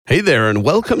Hey there, and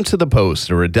welcome to The Post,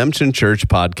 a Redemption Church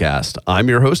podcast. I'm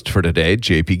your host for today,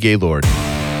 JP Gaylord.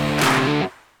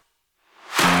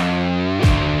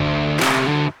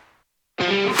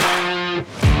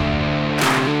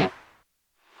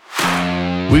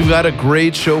 We've got a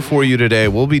great show for you today.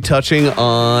 We'll be touching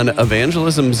on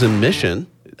evangelisms and mission.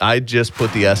 I just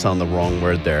put the S on the wrong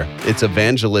word there. It's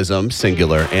evangelism,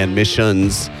 singular, and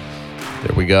missions.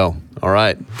 There we go. All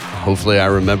right. Hopefully I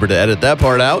remember to edit that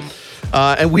part out.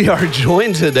 And we are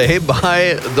joined today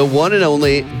by the one and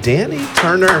only Danny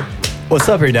Turner What's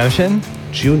up, Redemption?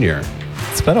 Jr.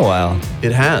 It's been a while.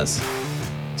 It has.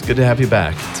 It's good to have you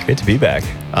back. It's great to be back.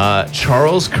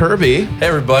 Charles Kirby. Hey,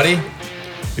 everybody.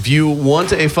 If you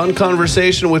want a fun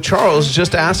conversation with Charles,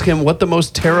 just ask him what the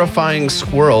most terrifying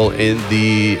squirrel in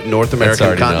the North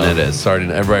American continent is.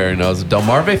 Everybody already knows.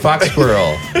 Delmarva fox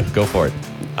squirrel. Go for it.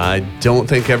 I don't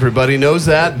think everybody knows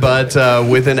that, but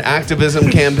with an activism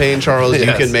campaign, Charles, Yes.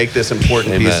 you can make this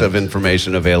important Amen. piece of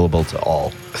information available to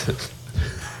all.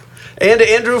 And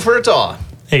Andrew Furtaw,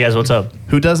 Hey guys, what's up?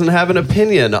 who doesn't have an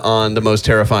opinion on the most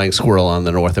terrifying squirrel on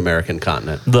the North American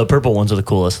continent. The purple ones are the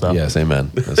coolest, though. Yes,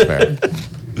 amen. That's fair.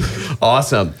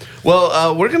 Awesome.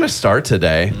 Well, we're going to start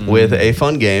today with a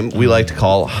fun game we like to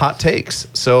call Hot Takes.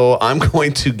 So I'm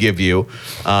going to give you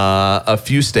a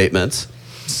few statements.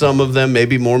 Some of them may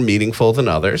be more meaningful than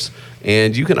others.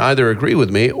 And you can either agree with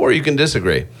me or you can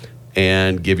disagree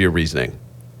and give your reasoning.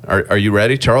 Are you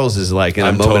ready? Charles is like in a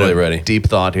I'm moment totally of ready. deep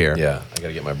thought here. Yeah, I got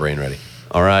to get my brain ready.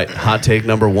 All right. Hot take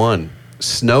number one.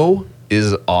 Snow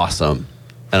is awesome.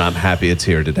 And I'm happy it's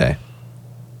here today.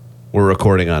 We're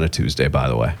recording on a Tuesday, by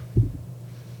the way.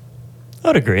 I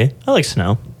would agree. I like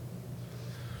snow.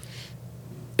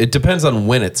 It depends on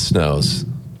when it snows.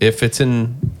 If it's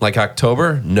in like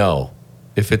October, no.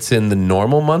 If it's in the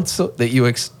normal months that you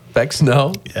expect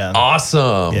snow, Yeah.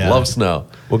 awesome. Yeah. Love snow.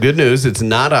 Well, good news. It's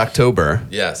not October.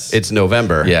 Yes. It's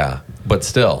November. Yeah, but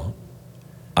still,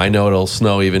 I know it'll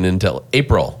snow even until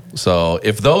April. So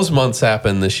if those months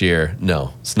happen this year,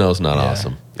 no, snow's not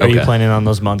awesome. Are you Okay. planning on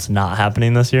those months not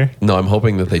happening this year? No, I'm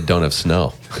hoping that they don't have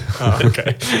snow.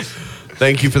 Okay.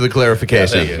 Thank you for the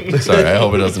clarification. Thank you. Sorry, I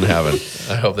hope it doesn't happen.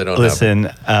 I hope they don't happen.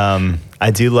 Listen,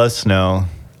 I do love snow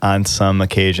on some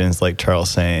occasions, like Charles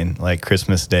saying, like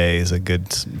Christmas Day is a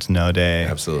good snow day.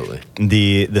 Absolutely.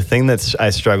 The thing that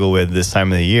I struggle with this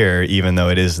time of the year, even though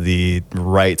it is the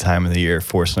right time of the year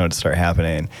for snow to start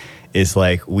happening, is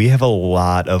like we have a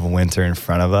lot of winter in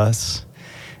front of us.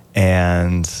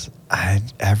 And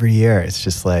every year it's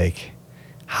just like,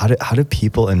 how do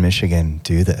people in Michigan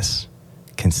do this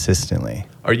consistently?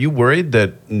 Are you worried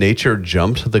that nature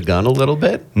jumped the gun a little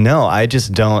bit? No, I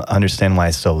just don't understand why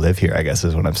I still live here, I guess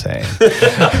is what I'm saying.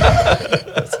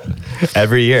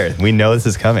 Every year, we know this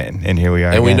is coming, and here we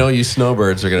are. And we again. know you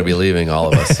snowbirds are going to be leaving all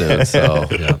of us soon, so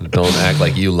don't act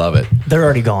like you love it. They're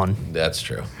already gone. That's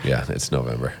true. Yeah, it's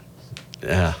November.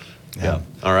 Yeah.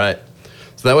 All right.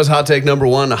 So that was hot take number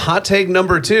one. Hot take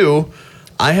number two,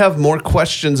 I have more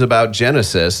questions about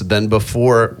Genesis than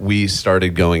before we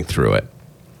started going through it.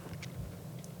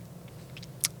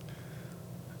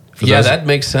 Yeah, that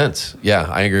makes sense. Yeah,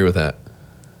 I agree with that.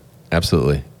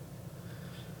 Absolutely.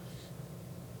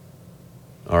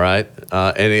 All right.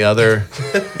 Any other?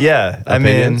 Yeah, I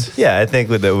Opinions? mean, I think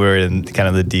that we're in kind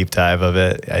of the deep dive of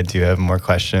it. I do have more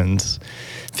questions,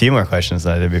 a few more questions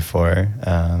than I did before.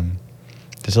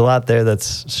 There's a lot there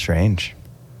that's strange,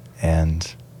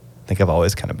 and I think I've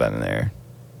always kind of been there.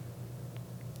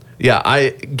 Yeah, I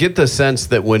get the sense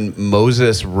that when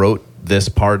Moses wrote this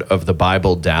part of the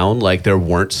Bible down, like there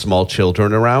weren't small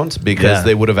children around because Yeah.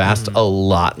 they would have asked a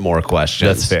lot more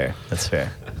questions. That's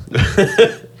fair.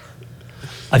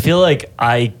 I feel like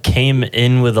I came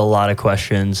in with a lot of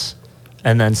questions,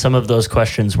 and then some of those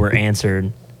questions were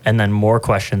answered, and then more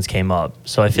questions came up.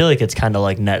 So I feel like it's kind of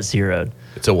like net zeroed.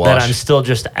 It's a wash. That I'm still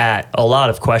just at a lot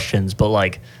of questions, but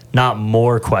like not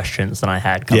more questions than I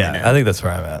had coming in. Yeah, I think that's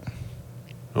where I'm at.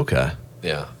 Okay.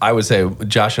 Yeah, I would say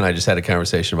Josh and I just had a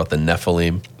conversation about the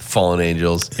Nephilim, fallen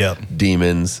angels, Yep.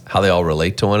 demons, how they all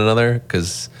relate to one another.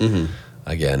 Because,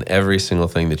 again, every single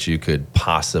thing that you could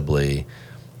possibly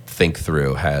think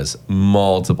through has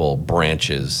multiple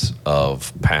branches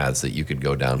of paths that you could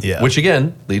go down, Yeah. which,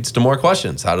 again, leads to more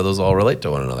questions. How do those all relate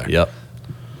to one another? Yep.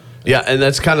 Yeah, and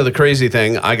that's kind of the crazy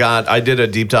thing. I did a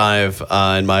deep dive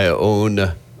in my own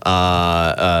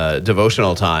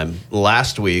devotional time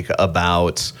last week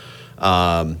about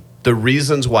the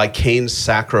reasons why Cain's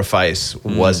sacrifice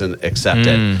wasn't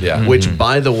accepted. Yeah. Which,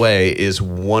 by the way, is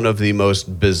one of the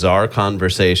most bizarre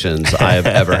conversations I have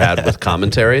ever had with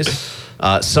commentaries.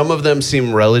 Some of them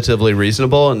seem relatively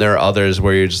reasonable, and there are others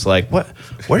where you're just like, what?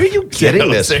 Where are you getting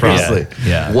Yeah, this seriously. from?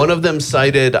 Yeah. One of them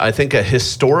cited, I think, a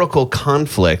historical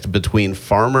conflict between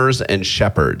farmers and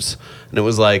shepherds. And it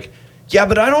was like, yeah,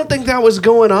 but I don't think that was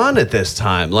going on at this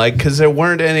time. Like, because there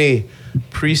weren't any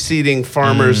preceding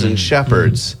farmers and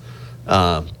shepherds.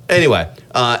 Anyway,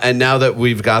 and now that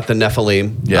we've got the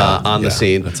Nephilim on the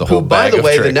scene, That's a whole who, by bag the of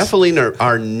way, tricks. the Nephilim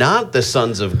are not the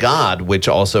sons of God, which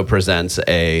also presents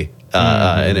an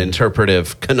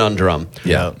interpretive conundrum.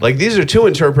 Yeah. Like, these are two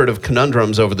interpretive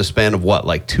conundrums over the span of what,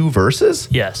 like 2 verses?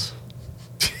 Yes.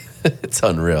 It's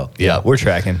unreal. Yeah. We're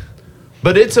tracking.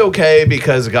 But it's okay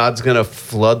because God's going to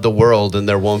flood the world and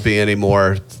there won't be any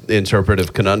more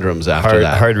interpretive conundrums after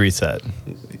that. Hard reset.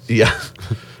 Yeah.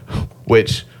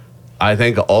 Which I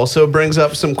think also brings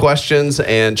up some questions.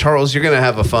 And Charles, you're going to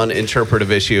have a fun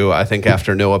interpretive issue, I think,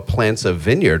 after Noah plants a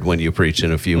vineyard when you preach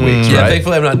in a few weeks, Yeah, right?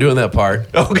 thankfully I'm not doing that part.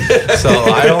 Okay. So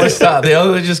I only stop. They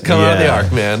only just come out of the Yeah.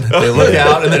 ark, man. They look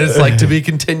out and then it's like to be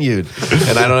continued.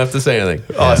 And I don't have to say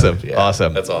anything. Awesome. Yeah.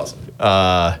 Awesome. That's awesome.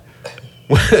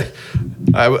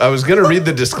 I was going to read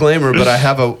the disclaimer, but I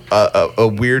have a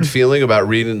weird feeling about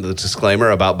reading the disclaimer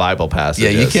about Bible Yeah,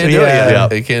 passages. you can't do it.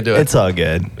 Yeah. You can't do it. It's all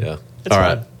good. yeah. It's All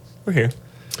fine. right. We're here.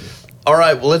 All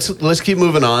right, well, let's keep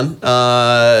moving on.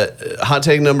 Hot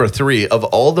take number 3. Of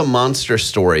all the monster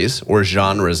stories or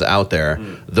genres out there,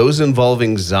 those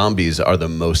involving zombies are the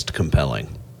most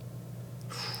compelling.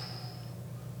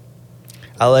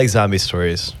 I like zombie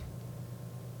stories.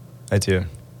 I do.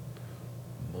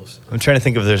 I'm trying to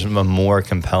think if there's a more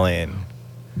compelling.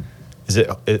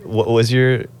 What was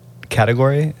your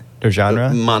category or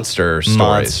genre? Monster stories.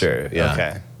 Monster. Yeah.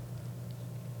 Okay.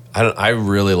 I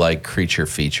really like creature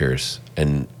features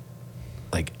and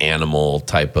like animal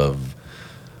type of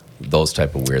those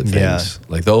type of weird things. Yeah.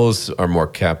 Like those are more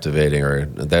captivating, or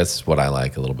that's what I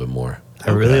like a little bit more.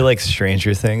 I really like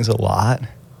Stranger Things a lot.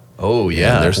 Oh,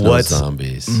 yeah. And there's no What's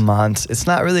zombies. It's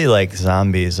not really like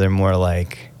zombies. They're more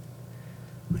like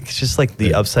it's just like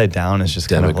the upside down is just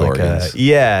kind of like a Demogorgons.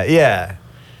 yeah.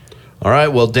 All right,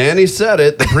 well, Danny said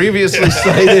it. The previously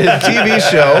cited TV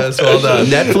show, Yes, well done.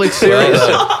 Netflix series,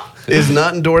 is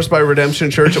not endorsed by Redemption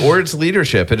Church or its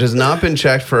leadership. It has not been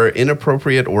checked for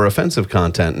inappropriate or offensive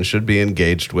content and should be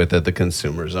engaged with at the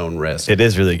consumer's own risk. It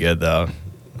is really good though.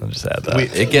 I'll just add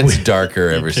that. It gets darker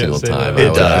every single say time. that. I It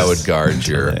would, does. I would guard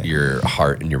Totally. your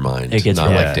heart and your mind. It gets not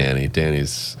yeah. like Danny.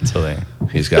 Danny's Totally.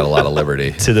 he's got a lot of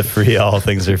liberty. To the free, all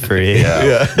things are free.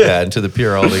 Yeah. And to the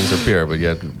pure, all things are pure. But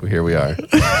yet here we are.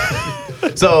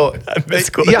 So, miss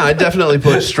yeah, I definitely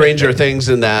put Stranger Things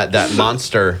in that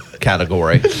monster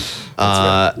category.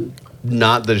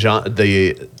 Not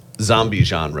the zombie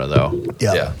genre, though.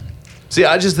 Yeah. See,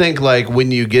 I just think like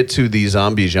when you get to the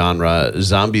zombie genre,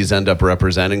 zombies end up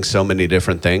representing so many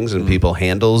different things, and people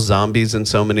handle zombies in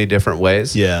so many different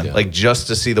ways. Yeah. Like just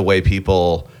to see the way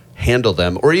people handle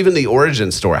them, or even the origin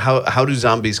story. How do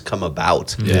zombies come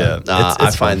about? Yeah. I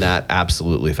It's fun. find that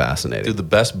absolutely fascinating. Dude, the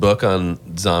best book on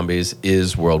zombies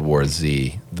is World War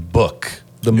Z. The book.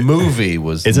 The movie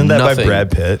was Isn't that nothing, by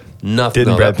Brad Pitt? Nothing.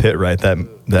 Didn't no, Brad that- Pitt write that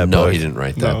No, book? he didn't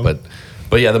write that. No.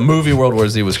 But yeah, the movie World War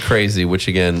Z was crazy, which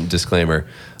again, disclaimer,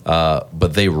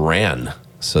 but they ran.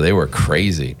 So they were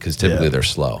crazy because typically Yeah. they're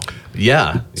slow.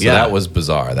 Yeah. So yeah. that was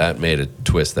bizarre. That made a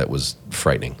twist that was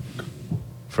frightening.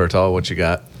 Fertile, what you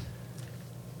got?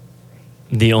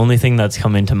 The only thing that's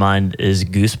coming to mind is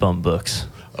Goosebump books.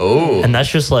 Oh. And that's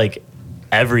just like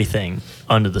everything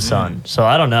under the sun. So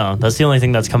I don't know. That's the only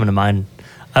thing that's coming to mind.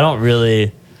 I don't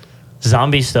really.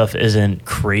 Zombie stuff isn't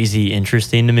crazy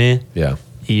interesting to me. Yeah.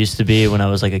 It used to be when I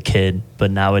was like a kid,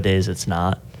 but nowadays it's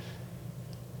not.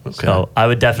 Okay. So I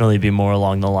would definitely be more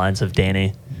along the lines of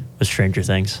Danny with Stranger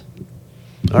Things.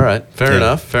 All right. Fair Yeah.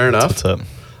 enough. Fair enough. What's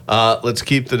up? Let's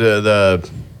keep the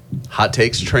hot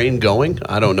takes train going.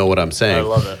 I don't know what I'm saying. I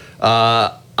love it.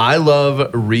 I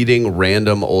love reading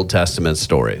random Old Testament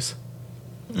stories.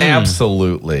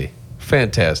 Absolutely.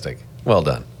 Fantastic. Well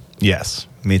done. Yes,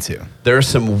 me too. There are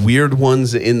some weird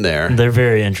ones in there. They're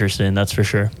very interesting, that's for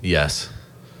sure. Yes.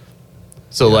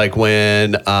 So like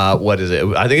when what is it?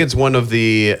 I think it's one of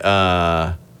the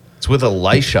it's with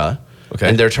Elisha. Okay.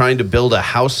 And they're trying to build a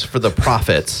house for the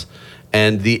prophets,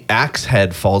 and the axe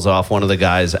head falls off one of the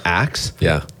guy's axe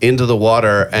Yeah. into the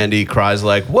water, and he cries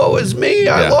like, "Woe is me,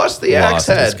 I Yeah. lost the axe Lost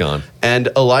it, head." it's gone. And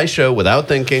Elisha, without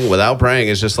thinking, without praying,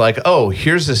 is just like, "Oh,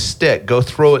 here's a stick, go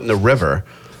throw it in the river."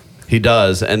 He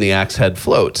does, and the axe head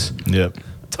floats. Yep.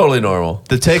 Totally normal.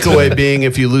 The takeaway being,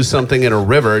 if you lose something in a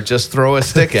river, just throw a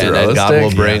stick in, Throw and a God stick,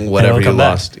 will bring yeah. whatever And you it'll come back.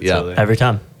 lost. Yeah, Totally. Every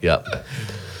time. yep.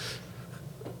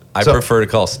 I prefer to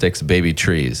call sticks baby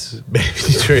trees. Baby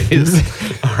trees.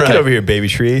 All right. Get over here, baby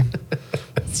tree.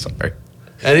 Sorry.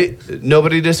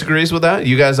 Nobody disagrees with that?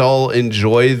 You guys all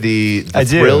enjoy the I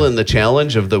do. thrill and the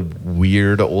challenge of the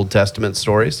weird Old Testament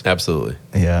stories? Absolutely.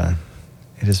 Yeah,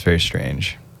 it is very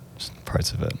strange. Just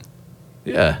parts of it.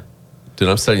 Yeah. Dude,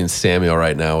 I'm studying Samuel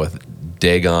right now with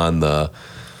Dagon, the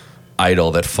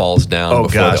idol that falls down. Oh,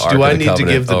 before gosh. the Ark Do of I the need to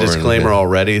Covenant give the over and disclaimer again.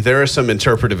 already? There are some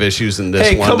interpretive issues in this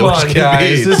Hey, one. come which on, can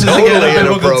guys. be This is totally again a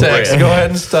biblical inappropriate. text. Go ahead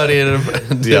and study it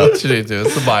and do Yeah. what you need to.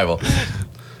 It's the Bible.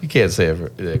 You can't say it.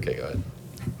 Okay, go ahead.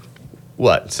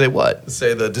 What? Say what?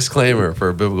 Say the disclaimer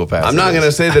for biblical passages. I'm not going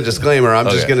to say the disclaimer. I'm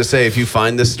just Okay. going to say if you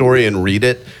find this story and read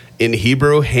it, in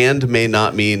Hebrew, hand may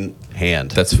not mean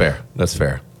hand. That's fair. That's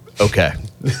fair. Okay.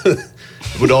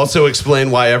 Would also explain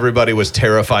why everybody was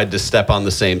terrified to step on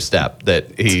the same step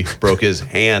that he broke his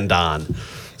hand on.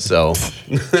 So,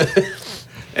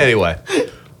 anyway,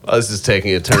 this is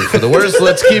taking a turn for the worse.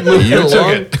 Let's keep moving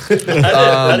along.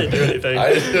 I didn't do anything.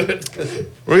 I didn't do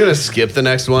it. We're going to skip the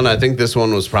next one. I think this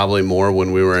one was probably more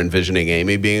when we were envisioning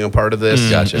Amy being a part of this.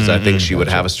 Gotcha. Because I think she would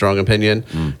have a strong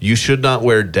opinion. You should not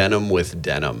wear denim with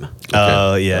denim.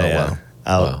 Oh, yeah, Oh, yeah. wow.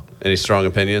 I'll- Wow. Any strong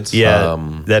opinions? Yeah,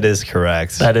 that is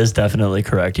correct. That is definitely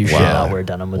correct. You should not wear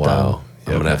denim with denim. Wow.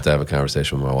 I'm going to have a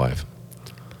conversation with my wife.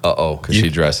 Uh-oh. Because she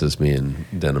dresses me in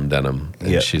denim, and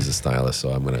Yep. she's a stylist, so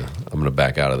I'm gonna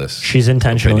back out of this. She's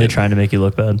intentionally opinion. trying to make you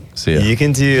look bad. See ya. You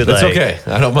can do That's like, okay.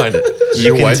 I don't mind it.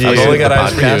 You can do I've only got the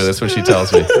eyes for podcast. you. That's what she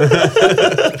tells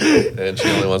me. And she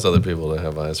only wants other people to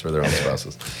have eyes for their own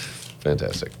spouses.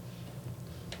 Fantastic.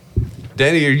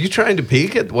 Danny, are you trying to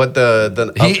peek at what the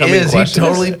He upcoming is. He question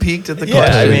totally is? peaked at the Yeah,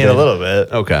 question. I mean a little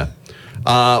bit. Okay.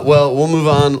 Well, we'll move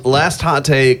on. Last hot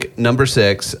take, number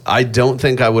 6. I don't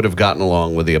think I would have gotten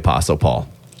along with the Apostle Paul.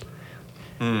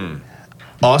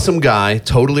 Awesome guy.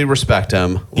 Totally respect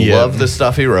him. Yeah. Love the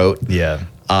stuff he wrote. Yeah.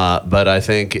 But I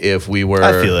think if we were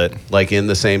I feel it. like in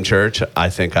the same church, I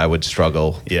think I would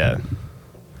struggle. Yeah.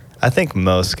 I think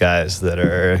most guys that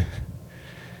are,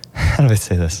 how do I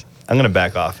say this? I'm going to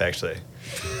back off, actually.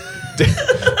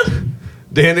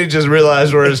 Danny just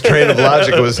realized where his train of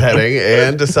logic was heading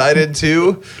and decided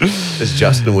to, as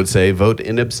Justin would say, vote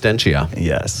in absentia.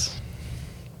 Yes.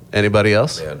 Anybody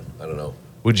else? Man, I don't know.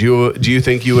 Do you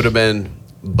think you would have been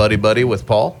buddy with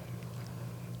Paul?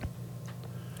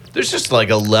 There's just like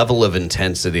a level of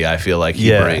intensity I feel like he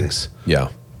Yeah. brings. Yeah.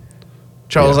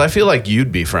 Charles, Yeah. I feel like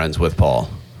you'd be friends with Paul.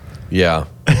 Yeah.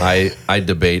 I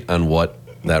debate on what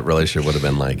that relationship would have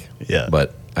been like. Yeah.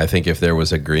 But I think if there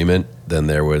was agreement, then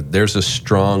there's a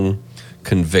strong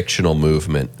convictional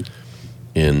movement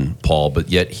in Paul, but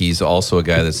yet he's also a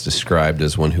guy that's described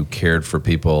as one who cared for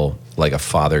people like a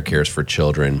father cares for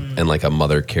children and like a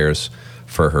mother cares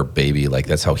for her baby. Like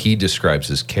that's how he describes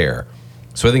his care.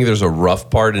 So I think there's a rough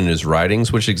part in his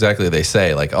writings, which exactly they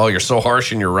say, like, oh, you're so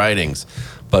harsh in your writings,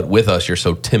 but with us, you're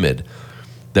so timid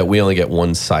that we only get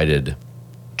one-sided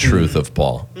truth of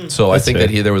Paul. So I think fair.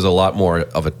 that there was a lot more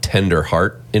of a tender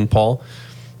heart in Paul,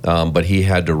 but he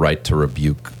had to write to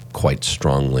rebuke quite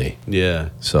strongly. Yeah.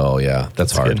 So yeah,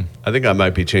 that's hard. good. I think I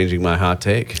might be changing my hot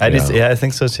take. I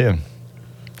think so too.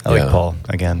 I like Yeah. Paul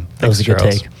again. That was a good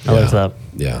Charles. take. I like that.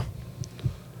 Yeah.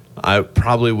 I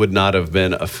probably would not have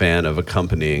been a fan of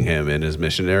accompanying him in his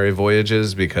missionary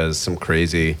voyages because some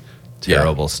crazy,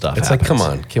 terrible stuff It's happens. like, come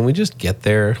on, can we just get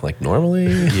there like normally?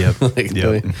 Yep. like, Yep.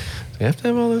 do we have to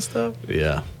have all this stuff?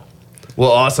 Yeah.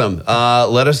 Well, awesome.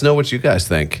 Let us know what you guys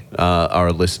think,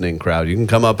 our listening crowd. You can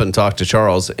come up and talk to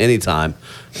Charles anytime,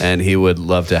 and he would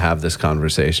love to have this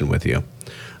conversation with you.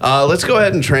 Let's go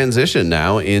ahead and transition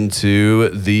now into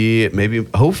the maybe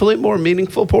hopefully more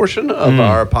meaningful portion of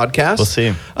our podcast. We'll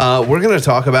see. We're going to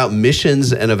talk about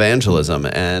missions and evangelism,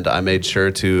 and I made sure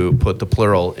to put the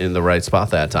plural in the right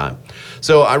spot that time.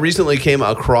 So I recently came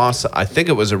across, I think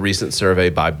it was a recent survey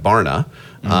by Barna.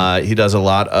 He does a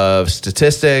lot of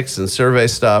statistics and survey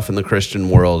stuff in the Christian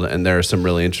world, and there are some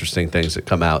really interesting things that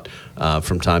come out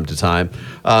from time to time.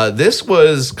 This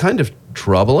was kind of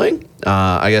troubling,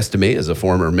 I guess, to me as a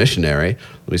former missionary.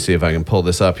 Let me see if I can pull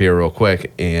this up here real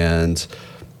quick and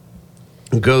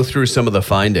go through some of the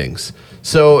findings.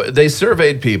 So they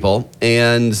surveyed people,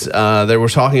 and they were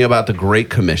talking about the Great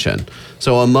Commission.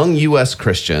 So among U.S.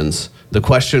 Christians, the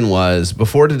question was,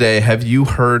 before today, have you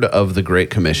heard of the Great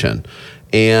Commission?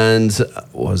 And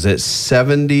was it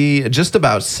just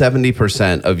about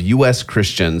 70% of U.S.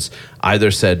 Christians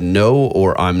either said no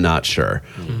or I'm not sure.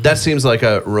 That seems like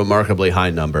a remarkably high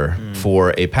number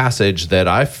for a passage that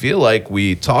I feel like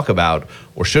we talk about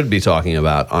or should be talking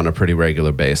about on a pretty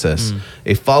regular basis.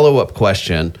 A follow-up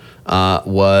question,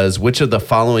 was which of the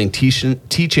following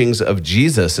teachings of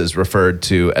Jesus is referred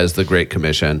to as the Great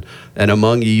Commission? And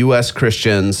among U.S.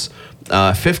 Christians,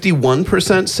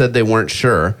 51% said they weren't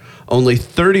sure. Only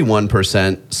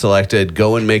 31% selected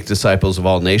go and make disciples of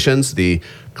all nations, the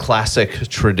classic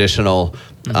traditional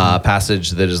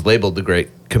passage that is labeled the Great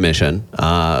Commission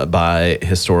by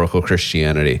historical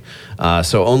Christianity.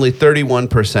 So only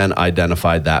 31%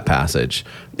 identified that passage,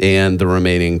 and the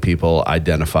remaining people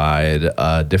identified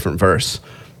a different verse.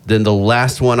 Then the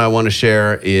last one I want to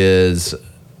share is,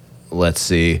 let's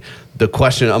see, the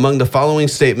question, among the following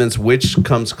statements, which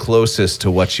comes closest to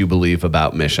what you believe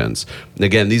about missions? And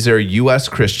again, these are U.S.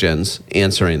 Christians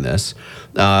answering this.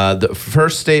 The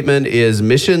first statement is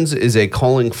missions is a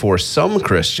calling for some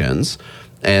Christians,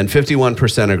 and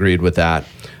 51% agreed with that.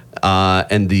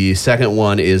 And the second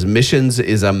one is missions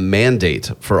is a mandate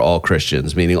for all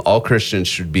Christians, meaning all Christians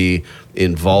should be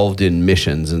involved in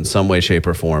missions in some way, shape,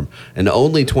 or form. And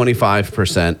only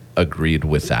 25% agreed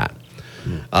with that.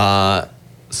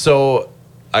 So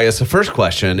I guess the first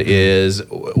question is,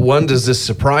 one, does this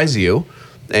surprise you?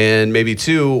 And maybe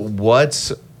two,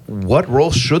 what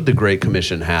role should the Great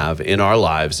Commission have in our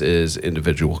lives as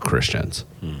individual Christians?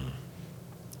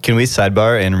 Can we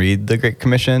sidebar and read the Great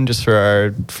Commission just for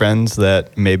our friends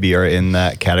that maybe are in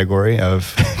that category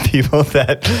of people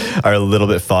that are a little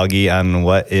bit foggy on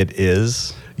what it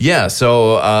is? Yeah,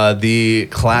 so the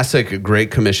classic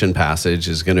Great Commission passage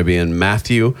is going to be in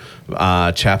Matthew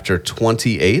chapter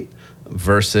 28,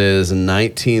 verses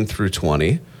 19 through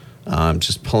 20. I'm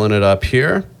just pulling it up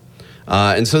here.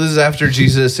 And so this is after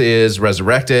Jesus is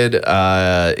resurrected.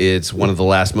 It's one of the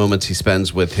last moments he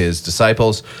spends with his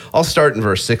disciples. I'll start in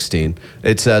verse 16.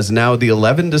 It says, "Now the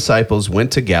 11 disciples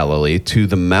went to Galilee, to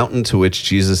the mountain to which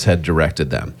Jesus had directed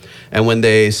them. And when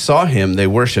they saw him, they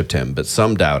worshipped him, but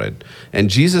some doubted. And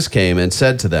Jesus came and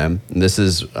said to them," and this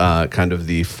is kind of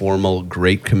the formal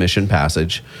Great Commission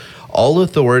passage, "All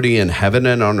authority in heaven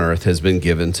and on earth has been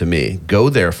given to me. Go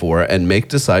therefore and make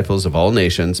disciples of all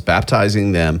nations,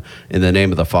 baptizing them in the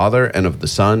name of the Father and of the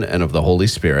Son and of the Holy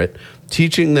Spirit,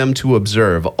 teaching them to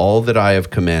observe all that I have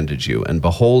commanded you. And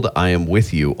behold, I am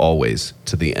with you always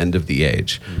to the end of the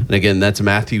age." And again, that's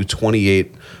Matthew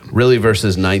 28, really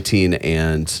verses 19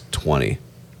 and 20.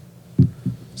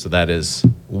 So that is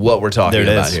what we're talking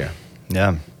about here.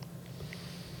 Yeah.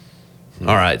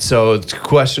 All right, so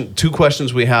two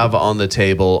questions we have on the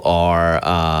table are,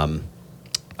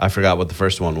 I forgot what the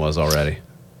first one was already.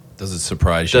 Does it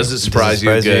surprise you? Does it surprise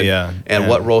you? Good. Yeah. And Yeah.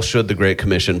 what role should the Great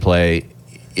Commission play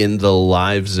in the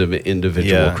lives of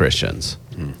individual Christians?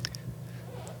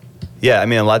 Yeah, I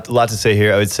mean, a lot to say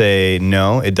here. I would say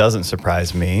no, it doesn't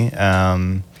surprise me.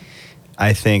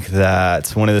 I think that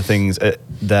one of the things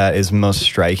that is most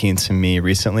striking to me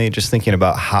recently, just thinking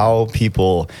about how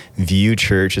people view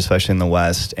church, especially in the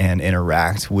West, and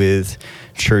interact with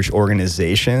church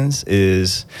organizations,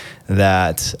 is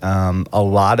that a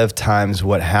lot of times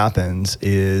what happens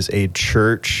is a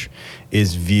church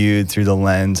is viewed through the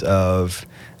lens of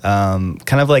kind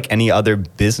of like any other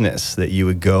business that you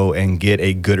would go and get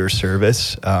a good or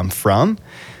service from,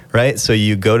 right? So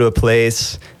you go to a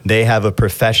place, they have a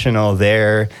professional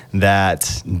there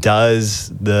that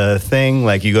does the thing.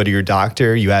 Like you go to your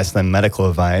doctor, you ask them medical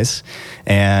advice,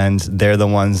 and they're the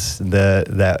ones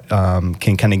that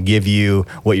can kind of give you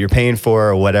what you're paying for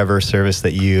or whatever service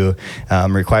that you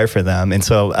require for them. And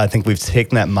so I think we've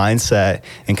taken that mindset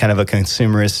and kind of a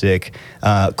consumeristic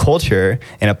culture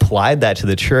and applied that to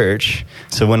the church.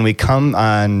 So when we come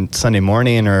on Sunday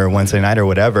morning or Wednesday night or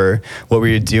whatever, what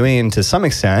we're doing to some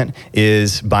extent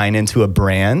is buying into a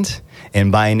brand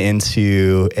and buying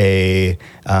into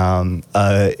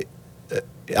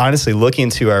honestly looking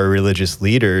to our religious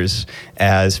leaders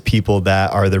as people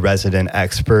that are the resident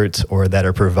experts or that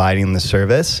are providing the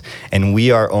service, and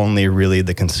we are only really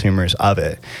the consumers of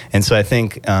it. And so I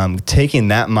think taking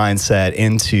that mindset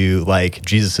into like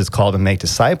Jesus is called to make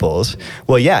disciples,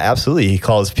 well, yeah, absolutely. He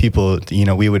calls people,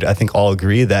 we would, I think, all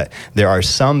agree that there are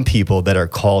some people that are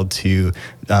called to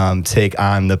take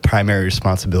on the primary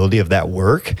responsibility of that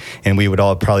work. And we would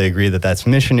all probably agree that that's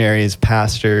missionaries,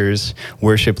 pastors,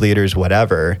 worship leaders,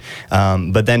 whatever.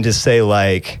 But then to say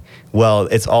like, well,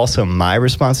 it's also my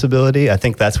responsibility, I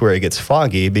think that's where it gets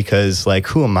foggy, because like,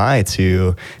 who am I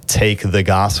to take the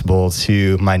gospel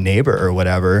to my neighbor or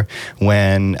whatever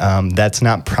when that's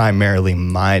not primarily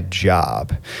my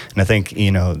job? And I think,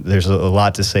 there's a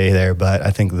lot to say there, but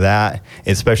I think that,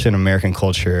 especially in American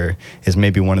culture, is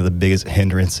maybe one of the biggest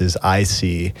hindrances I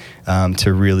see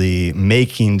to really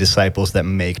making disciples that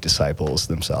make disciples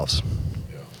themselves.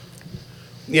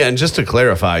 Yeah, and just to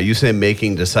clarify, you say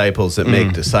making disciples that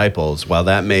make disciples. While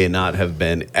that may not have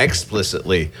been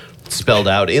explicitly spelled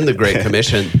out in the Great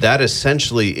Commission, that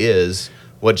essentially is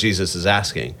what Jesus is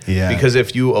asking. Yeah. Because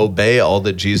if you obey all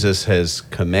that Jesus has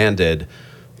commanded,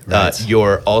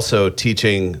 you're also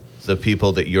teaching the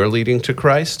people that you're leading to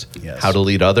Christ, how to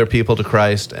lead other people to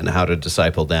Christ, and how to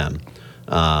disciple them.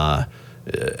 I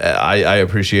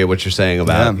appreciate what you're saying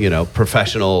about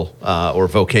professional or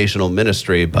vocational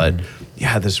ministry, but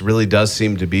this really does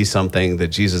seem to be something that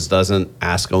Jesus doesn't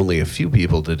ask only a few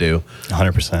people to do,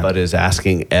 100%, but is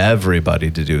asking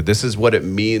everybody to do. This is what it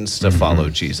means to follow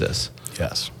Jesus.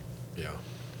 Yes. Yeah.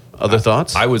 Other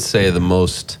thoughts? I would say the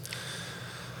most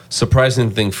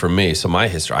surprising thing for me, so my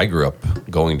history, I grew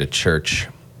up going to church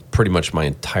pretty much my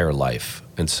entire life.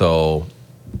 And so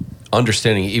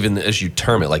understanding, even as you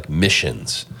term it, like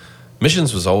missions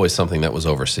was always something that was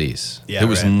overseas. Yeah, it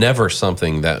was never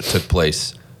something that took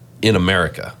place in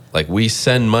America. Like, we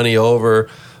send money over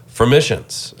for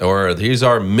missions, or these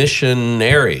are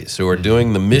missionaries who are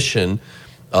doing the mission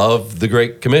of the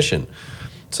Great Commission.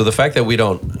 So the fact that we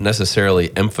don't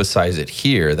necessarily emphasize it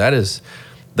here, that is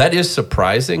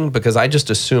surprising, because I just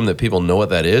assume that people know what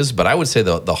that is. But I would say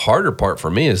the harder part for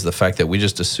me is the fact that we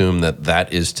just assume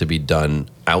that is to be done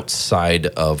outside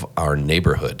of our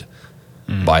neighborhood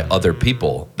by other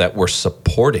people that we're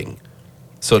supporting.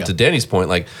 So to Danny's point,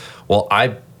 like, well,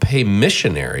 I pay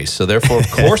missionaries, so therefore, of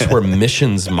course, we're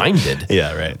missions minded.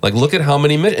 Yeah, right. Like, look at how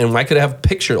many, and I could have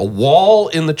a wall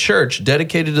in the church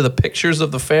dedicated to the pictures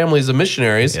of the families of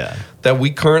missionaries that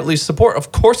we currently support.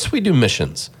 Of course, we do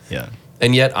missions. Yeah.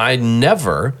 And yet I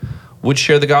never would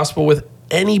share the gospel with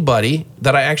anybody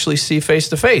that I actually see face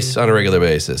to face on a regular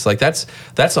basis. Like, that's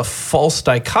a false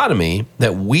dichotomy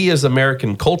that we as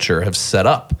American culture have set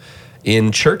up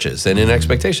in churches and in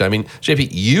expectation. I mean, JP,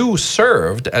 you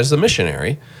served as a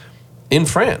missionary in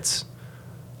France.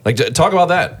 Like, talk about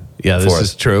that. Yeah, this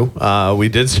is true. We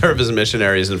did serve as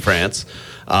missionaries in France.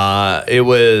 It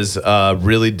was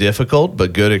really difficult,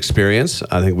 but good experience.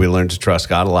 I think we learned to trust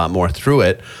God a lot more through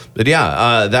it. But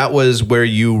that was where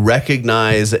you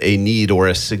recognize a need or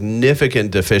a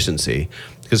significant deficiency.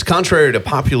 Because contrary to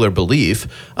popular belief,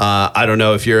 I don't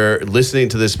know if you're listening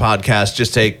to this podcast,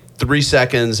 just take 3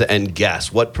 seconds and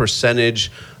guess what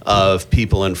percentage of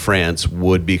people in France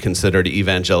would be considered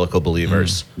evangelical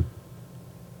believers.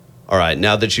 All right,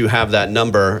 now that you have that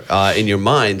number in your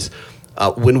minds,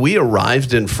 when we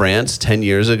arrived in France 10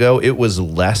 years ago, it was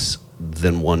less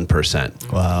than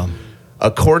 1%. Wow.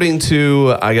 According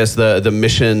to, I guess, the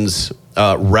missions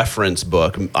reference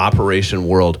book, Operation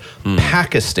World,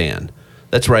 Pakistan,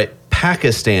 that's right,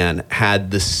 Pakistan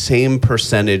had the same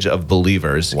percentage of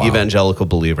believers, evangelical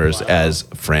believers, as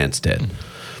France did.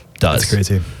 That's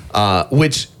crazy.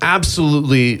 Which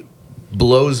absolutely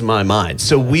blows my mind.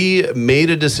 So we made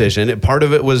a decision. Part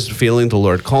of it was feeling the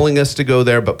Lord calling us to go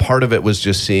there, but part of it was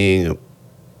just seeing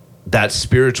that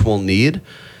spiritual need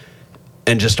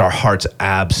and just our hearts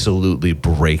absolutely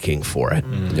breaking for it.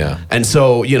 Yeah. And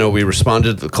so, we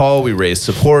responded to the call, we raised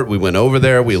support, we went over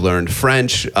there, we learned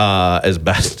French as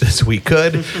best as we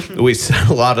could. We said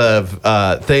a lot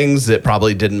of things that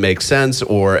probably didn't make sense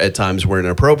or at times were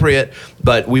inappropriate,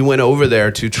 but we went over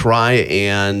there to try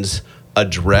and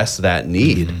address that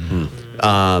need.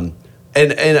 And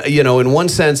in one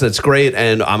sense, that's great,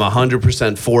 and I'm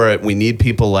 100% for it. We need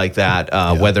people like that,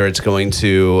 whether it's going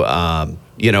to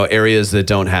areas that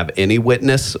don't have any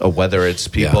witness, or whether it's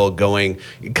people going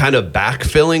kind of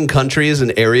backfilling countries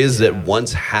and areas that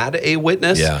once had a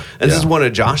witness. And this is one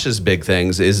of Josh's big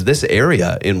things, is this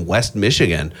area in West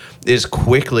Michigan is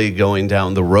quickly going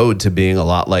down the road to being a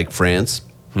lot like France.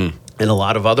 In a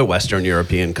lot of other Western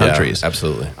European countries. Yeah,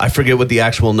 absolutely. I forget what the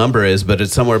actual number is, but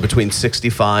it's somewhere between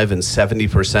 65 and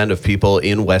 70% of people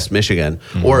in West Michigan,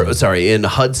 in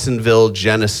Hudsonville,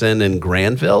 Jenison, and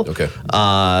Granville,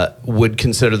 would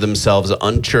consider themselves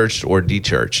unchurched or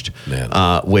dechurched.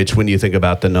 Which, when you think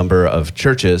about the number of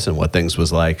churches and what things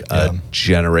was like a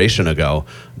generation ago,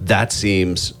 that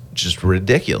seems just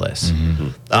ridiculous.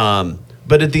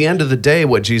 But at the end of the day,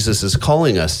 what Jesus is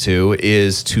calling us to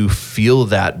is to feel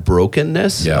that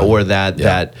brokenness or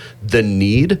that the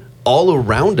need all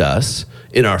around us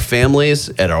in our families,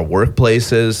 at our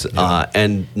workplaces,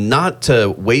 and not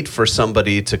to wait for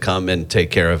somebody to come and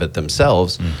take care of it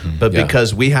themselves, but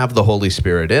because we have the Holy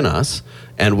Spirit in us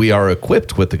and we are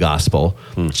equipped with the gospel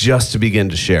just to begin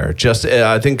to share.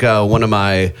 I think one of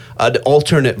my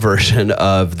alternate version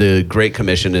of the Great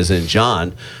Commission is in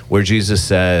John, where Jesus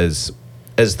says,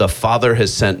 "As the Father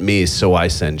has sent me, so I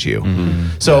send you."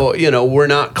 So, we're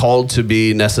not called to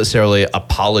be necessarily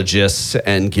apologists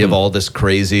and give all this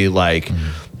crazy,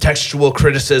 textual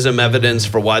criticism evidence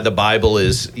for why the Bible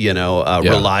is,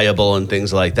 reliable and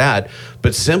things like that,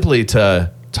 but simply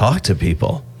to talk to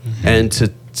people and to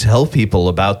tell people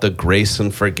about the grace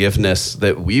and forgiveness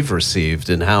that we've received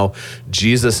and how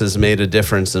Jesus has made a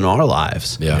difference in our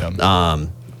lives.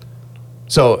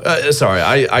 Sorry,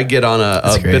 I get on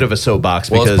a bit of a soapbox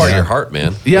because it's part of your heart,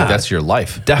 man. Yeah, that's your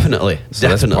life. Definitely.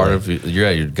 That's part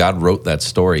of God wrote that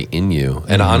story in you.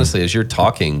 And honestly, as you're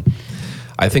talking,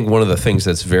 I think one of the things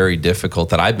that's very difficult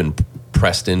that I've been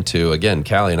pressed into, again,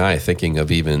 Callie and I thinking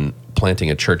of even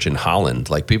planting a church in Holland.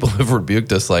 Like, people have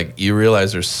rebuked us, like, you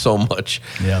realize there's so much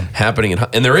happening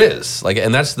and there is. Like,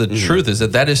 and that's the truth, is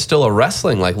that is still a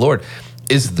wrestling. Like, Lord,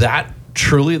 is that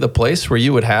truly the place where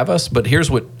you would have us? But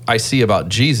here's what I see about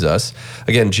Jesus.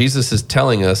 Again, Jesus is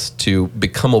telling us to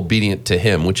become obedient to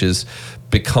him, which is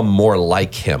become more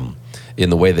like him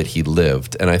in the way that he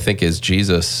lived. And I think as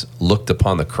Jesus looked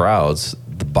upon the crowds,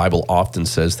 the Bible often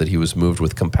says that he was moved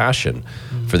with compassion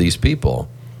for these people.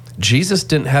 Jesus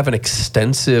didn't have an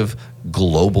extensive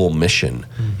global mission.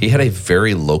 He had a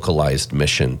very localized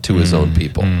mission to his own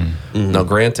people. Now,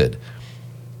 granted,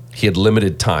 he had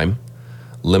limited time,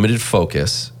 limited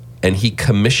focus, and he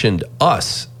commissioned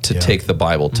us to take the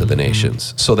Bible to the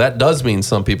nations. So that does mean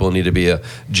some people need to be a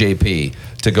JP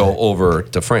to go over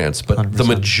to France. But 100%. The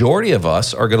majority of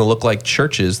us are going to look like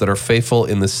churches that are faithful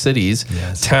in the cities,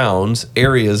 towns,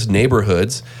 areas,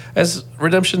 neighborhoods. As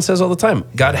Redemption says all the time,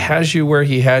 God has you where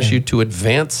he has you to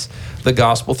advance the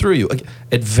gospel through you.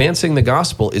 Advancing the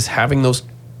gospel is having those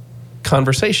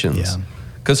conversations.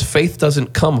 Because faith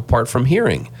doesn't come apart from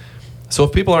hearing. So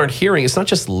if people aren't hearing, it's not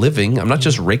just living. I'm not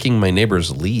just raking my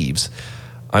neighbor's leaves.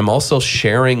 I'm also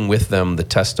sharing with them the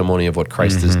testimony of what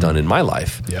Christ has done in my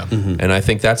life. And I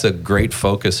think that's a great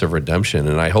focus of Redemption.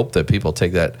 And I hope that people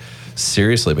take that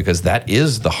seriously, because that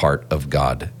is the heart of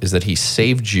God, is that he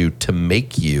saved you to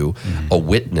make you a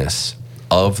witness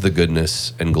of the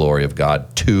goodness and glory of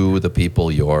God to the people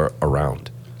you're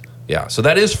around. So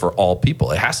that is for all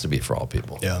people. It has to be for all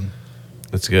people.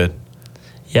 That's good.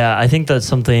 Yeah, I think that's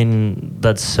something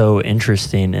that's so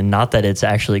interesting, and not that it's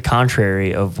actually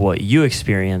contrary of what you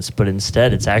experience, but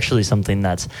instead it's actually something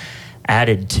that's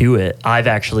added to it. I've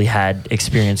actually had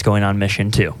experience going on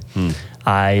mission too.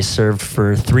 I served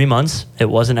for 3 months. It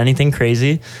wasn't anything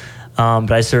crazy,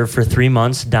 but I served for 3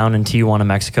 months down in Tijuana,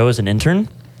 Mexico as an intern.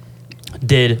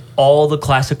 Did all the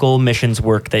classical missions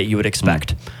work that you would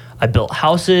expect. I built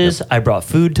houses. I brought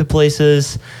food to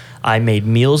places. I made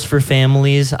meals for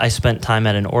families. I spent time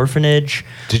at an orphanage.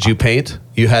 Did you paint?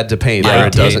 You had to paint, or I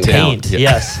it doesn't did paint, count.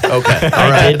 yes. Okay.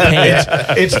 I did paint.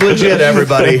 Yeah. It's legit,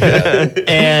 everybody.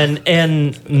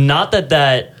 And not that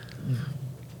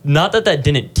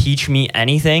didn't teach me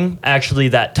anything. Actually,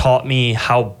 that taught me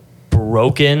how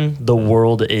broken the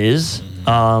world is.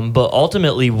 But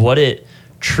ultimately, what it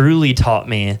truly taught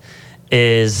me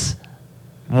is,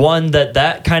 one,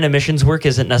 that kind of missions work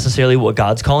isn't necessarily what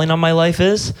God's calling on my life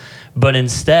is, but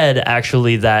instead,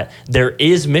 actually, that there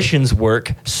is missions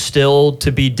work still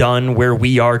to be done where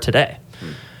we are today.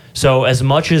 So as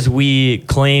much as we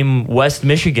claim West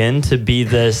Michigan to be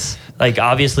this, like,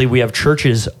 obviously we have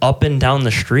churches up and down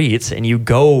the streets, and you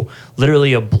go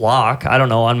literally a block, I don't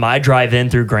know, on my drive in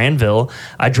through Granville,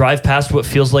 I drive past what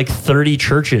feels like 30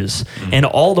 churches, and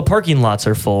all the parking lots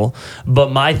are full.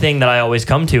 But my thing that I always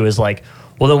come to is like,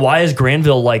 well, then why is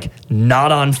Granville, like,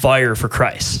 not on fire for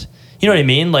Christ? You know what I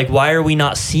mean? Like, why are we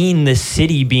not seeing this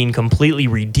city being completely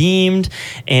redeemed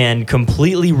and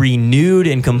completely renewed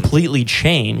and completely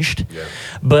changed?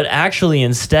 But actually,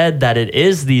 instead, that it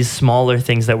is these smaller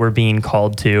things that we're being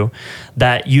called to,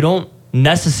 that you don't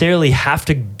necessarily have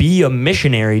to be a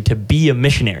missionary to be a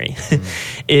missionary.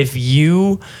 If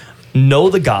you know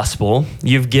the gospel,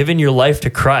 you've given your life to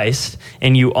Christ,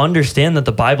 and you understand that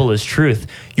the Bible is truth,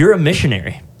 you're a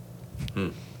missionary.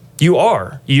 You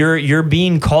are. You're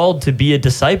being called to be a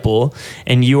disciple,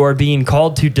 and you are being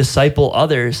called to disciple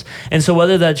others. And so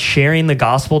whether that's sharing the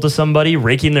gospel to somebody,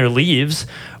 raking their leaves,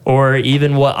 or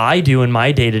even what I do in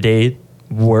my day-to-day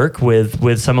work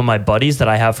with some of my buddies that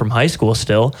I have from high school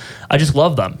still, I just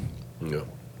love them.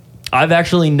 I've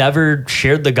actually never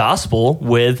shared the gospel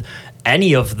with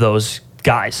any of those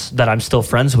guys that I'm still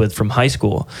friends with from high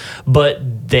school,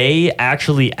 but they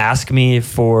actually ask me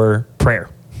for prayer.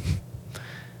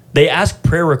 They ask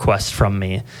prayer requests from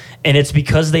me, and it's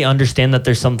because they understand that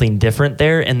there's something different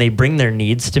there, and they bring their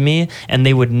needs to me, and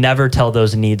they would never tell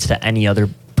those needs to any other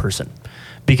person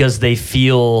because they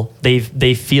feel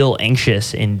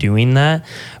anxious in doing that.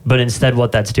 But instead,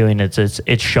 what that's doing is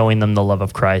it's showing them the love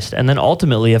of Christ. And then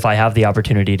ultimately, if I have the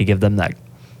opportunity to give them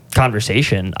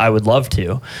conversation, I would love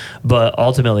to, but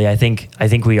ultimately I think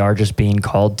we are just being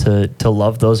called to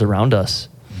love those around us.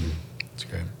 That's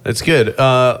great. That's good.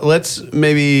 Let's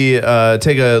maybe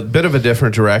take a bit of a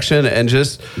different direction and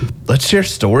just let's share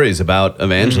stories about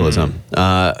evangelism.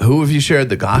 Who have you shared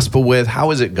the gospel with? How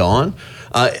has it gone?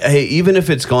 Hey, even if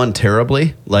it's gone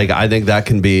terribly, like I think that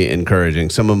can be encouraging.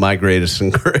 Some of my greatest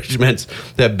encouragements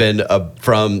have been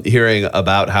from hearing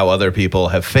about how other people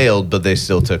have failed, but they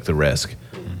still took the risk.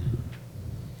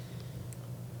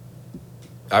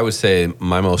 I would say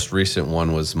my most recent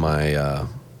one was my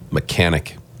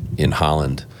mechanic in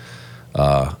Holland.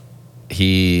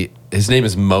 His name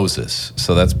is Moses,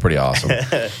 so that's pretty awesome.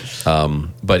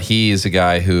 But he is a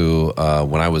guy who,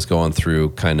 when I was going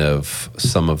through kind of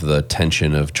some of the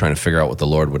tension of trying to figure out what the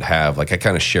Lord would have, like I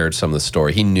kind of shared some of the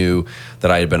story. He knew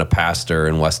that I had been a pastor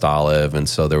in West Olive, and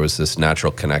so there was this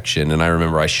natural connection. And I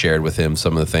remember I shared with him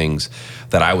some of the things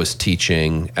that I was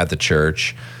teaching at the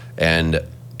church. And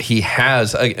he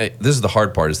has, this is the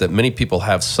hard part, is that many people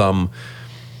have some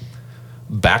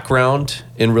background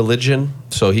in religion.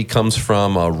 So he comes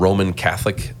from a Roman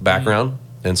Catholic background.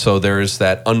 And so there's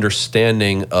that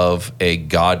understanding of a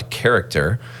God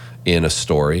character in a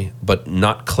story, but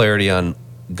not clarity on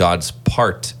God's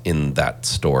part in that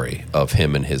story of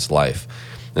him and his life.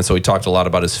 And so he talked a lot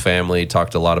about his family. He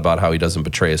talked a lot about how he doesn't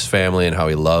betray his family and how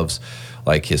he loves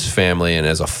like his family, and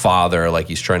as a father, like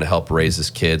he's trying to help raise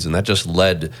his kids. And that just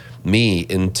led me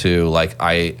into like,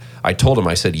 I told him,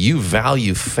 I said, you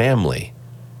value family.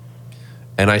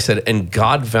 And I said, and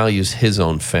God values his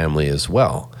own family as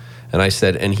well. And I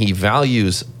said, and he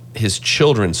values his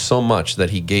children so much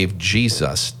that he gave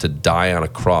Jesus to die on a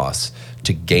cross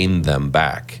to gain them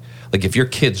back. Like if your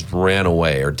kids ran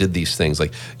away or did these things,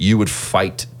 like you would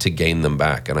fight to gain them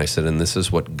back. And I said, and this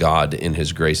is what God in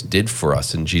his grace did for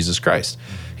us in Jesus Christ.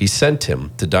 He sent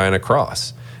him to die on a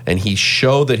cross. And he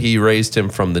showed that he raised him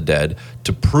from the dead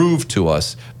to prove to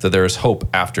us that there is hope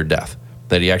after death,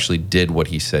 that he actually did what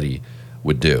he said he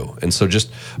would do. And so just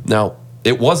now,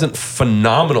 it wasn't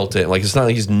phenomenal to him. Like, it's not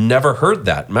like he's never heard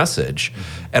that message.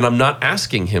 And I'm not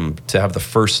asking him to have the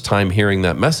first time hearing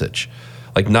that message.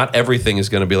 Like, not everything is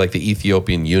going to be like the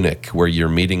Ethiopian eunuch where you're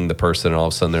meeting the person and all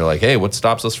of a sudden they're like, hey, what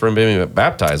stops us from being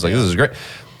baptized? Like, this is great.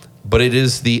 But it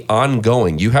is the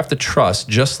ongoing. You have to trust,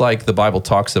 just like the Bible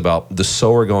talks about the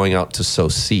sower going out to sow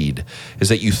seed, is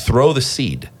that you throw the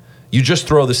seed. You just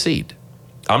throw the seed.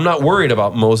 I'm not worried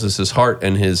about Moses' heart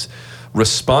and his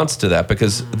response to that,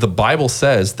 because the Bible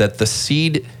says that the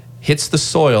seed hits the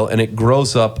soil and it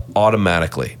grows up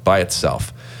automatically by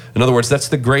itself. In other words, that's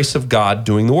the grace of God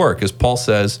doing the work. As Paul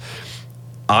says,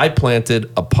 I planted,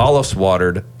 Apollos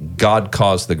watered, God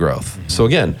caused the growth. So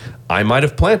again, I might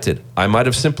have planted, I might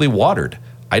have simply watered.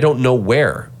 I don't know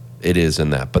where it is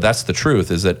in that, but that's the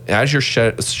truth, is that as you're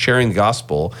sharing the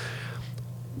gospel,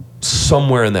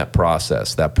 somewhere in that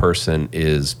process, that person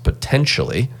is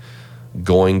potentially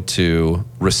going to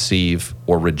receive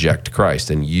or reject Christ,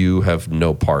 and you have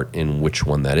no part in which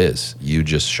one that is. You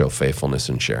just show faithfulness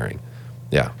in sharing.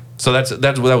 Yeah. So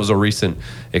that was a recent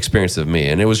experience of me,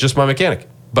 and it was just my mechanic.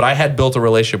 But I had built a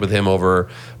relationship with him over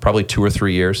probably 2 or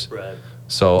 3 years. Right.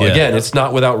 So again, it's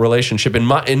not without relationship. In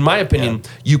my opinion,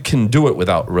 you can do it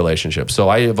without relationship. So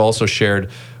I have also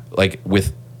shared, like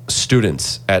with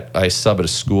students I sub at a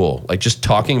school, like just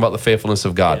talking about the faithfulness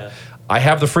of God. Yeah. I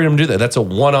have the freedom to do that. That's a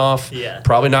one-off. Yeah.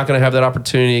 Probably not going to have that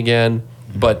opportunity again,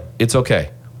 but it's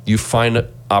okay. You find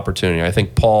opportunity. I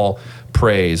think Paul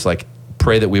prays, like,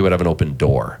 pray that we would have an open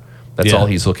door. That's all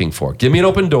he's looking for. Give me an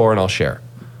open door and I'll share.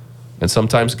 And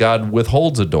sometimes God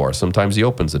withholds a door. Sometimes he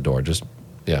opens a door. Just,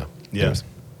 yeah.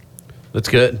 That's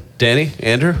good. Danny,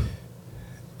 Andrew?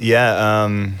 Yeah,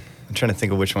 I'm trying to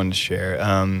think of which one to share.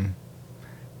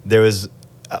 There was,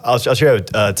 I'll share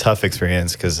a tough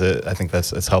experience because I think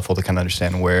it's helpful to kind of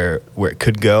understand where it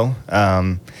could go.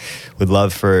 Would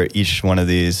love for each one of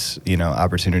these,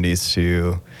 opportunities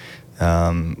to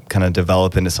kind of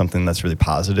develop into something that's really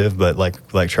positive. But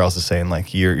like Charles is saying,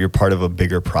 like you're part of a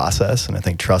bigger process, and I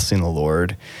think trusting the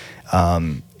Lord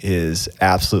is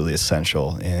absolutely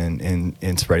essential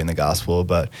in spreading the gospel.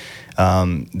 But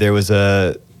there's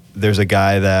a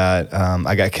guy that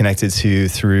I got connected to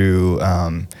through.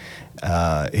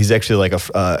 He's actually like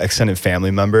a extended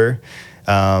family member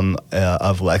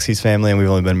of Lexi's family, and we've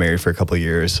only been married for a couple of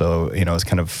years. So, it's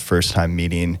kind of first time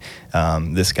meeting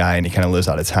this guy, and he kind of lives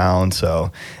out of town.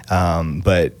 So,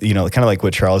 but, kind of like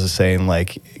what Charles is saying,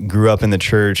 like grew up in the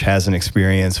church, has an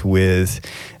experience with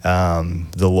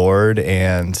the Lord,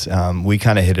 and we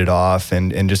kind of hit it off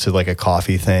and just did like a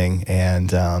coffee thing.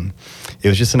 And it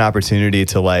was just an opportunity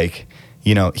to like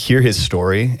hear his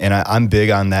story. And I'm big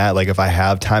on that. Like if I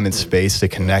have time and space to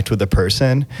connect with the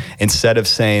person, instead of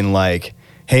saying like,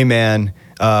 hey man,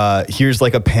 here's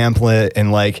like a pamphlet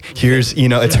and like, here's,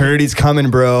 eternity's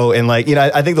coming, bro. And like,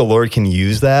 I think the Lord can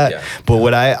use that. Yeah. But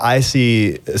what I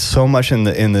see so much in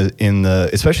the,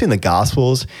 especially in the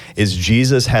Gospels, is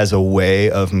Jesus has a way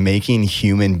of making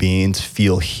human beings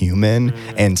feel human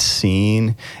and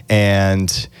seen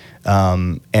and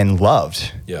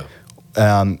loved. Yeah.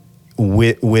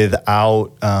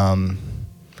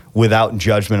 Without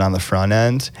judgment on the front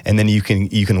end, and then you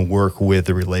can work with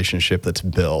the relationship that's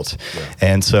built. Yeah.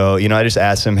 And so, I just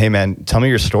asked him, hey man, tell me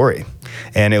your story.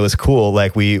 And it was cool.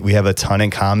 Like we have a ton in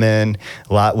common,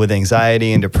 a lot with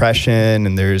anxiety and depression,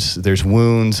 and there's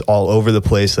wounds all over the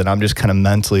place that I'm just kind of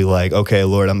mentally like, okay,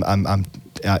 Lord,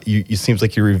 you seems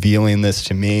like you're revealing this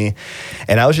to me.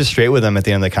 And I was just straight with him at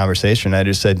the end of the conversation. I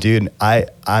just said, dude,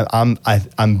 I'm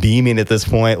beaming at this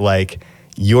point, like,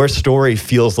 your story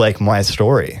feels like my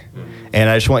story. And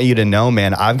I just want you to know,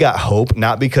 man, I've got hope,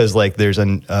 not because like there's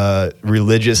a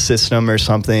religious system or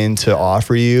something to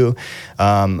offer you,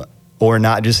 or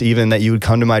not just even that you would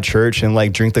come to my church and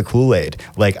like drink the Kool-Aid.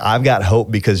 Like I've got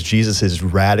hope because Jesus has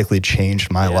radically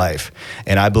changed my life.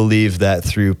 And I believe that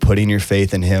through putting your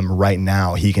faith in him right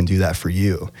now, he can do that for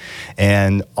you.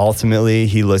 And ultimately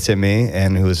he looked at me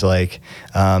and he was like,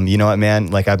 you know what,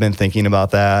 man, like I've been thinking about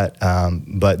that.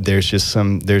 But there's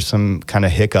some kind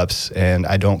of hiccups and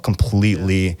I don't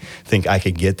completely think I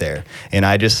could get there. And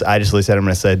I just looked at him and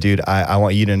I said, dude, I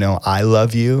want you to know I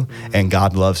love you and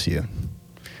God loves you.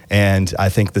 And I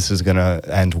think this is going to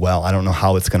end well. I don't know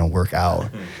how it's going to work out.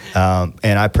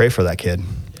 And I pray for that kid.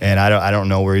 And I don't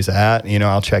know where he's at.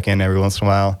 I'll check in every once in a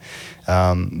while.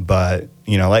 But,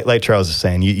 like Charles is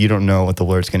saying, you don't know what the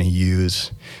Lord's going to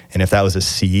use. And if that was a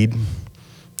seed,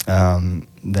 then,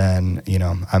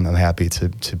 I'm happy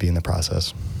to be in the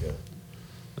process.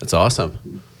 That's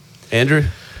awesome. Andrew?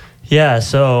 Yeah,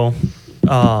 so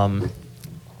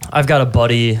I've got a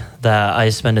buddy that I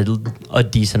spend a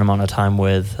decent amount of time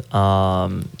with,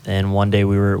 and one day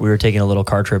we were taking a little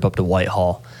car trip up to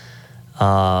Whitehall,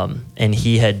 and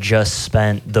he had just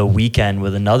spent the weekend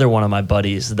with another one of my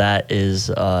buddies that is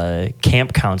a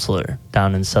camp counselor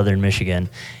down in southern Michigan,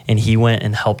 and he went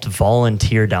and helped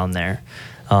volunteer down there.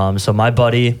 So my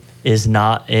buddy is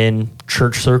not in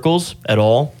church circles at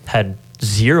all, had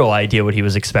zero idea what he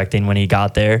was expecting when he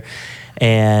got there,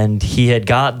 and he had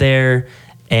got there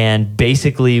and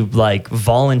basically like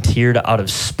volunteered out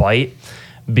of spite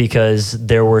because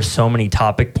there were so many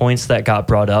topic points that got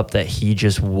brought up that he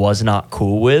just was not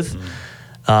cool with.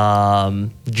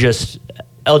 Just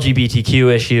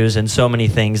LGBTQ issues and so many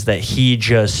things that he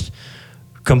just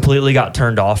completely got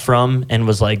turned off from and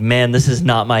was like, man, this is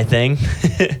not my thing.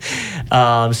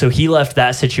 So he left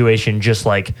that situation just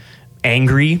like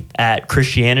angry at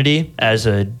Christianity as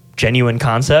a genuine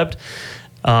concept.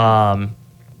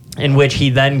 In which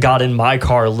he then got in my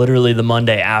car literally the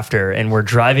Monday after, and we're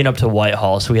driving up to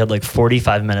Whitehall. So we had like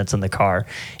 45 minutes in the car,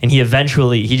 and he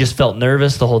just felt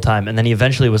nervous the whole time. And then he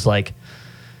eventually was like,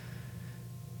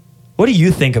 what do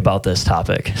you think about this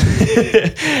topic?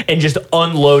 And just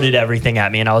unloaded everything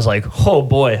at me. And I was like, oh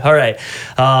boy, all right.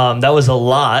 That was a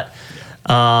lot.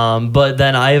 But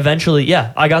then I eventually,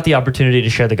 I got the opportunity to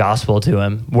share the gospel to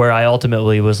him, where I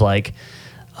ultimately was like,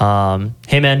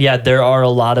 hey man, there are a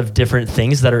lot of different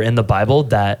things that are in the Bible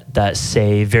that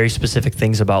say very specific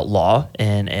things about law,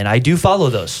 and I do follow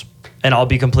those, and I'll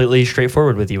be completely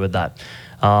straightforward with you with that.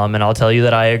 And I'll tell you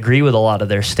that I agree with a lot of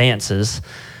their stances,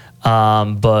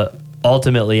 but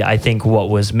ultimately I think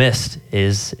what was missed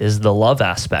is the love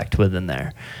aspect within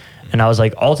there. And I was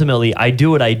like, ultimately, I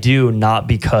do what I do not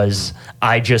because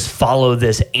I just follow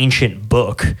this ancient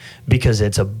book because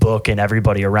it's a book and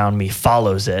everybody around me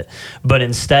follows it, but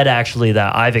instead actually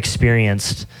that I've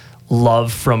experienced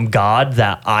love from God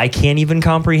that I can't even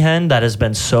comprehend, that has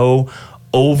been so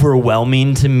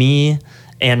overwhelming to me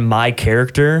and my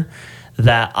character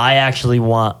that I actually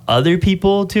want other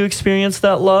people to experience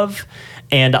that love.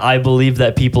 And I believe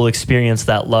that people experience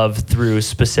that love through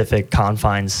specific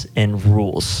confines and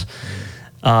rules.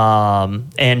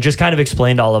 And just kind of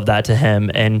explained all of that to him.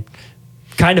 And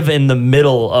kind of in the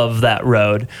middle of that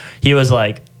road, he was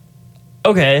like,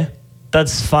 okay,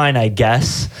 that's fine, I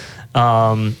guess.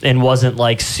 And wasn't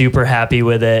like super happy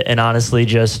with it, and honestly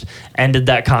just ended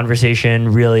that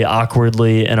conversation really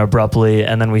awkwardly and abruptly.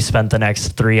 And then we spent the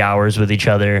next 3 hours with each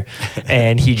other,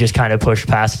 and he just kind of pushed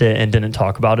past it and didn't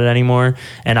talk about it anymore.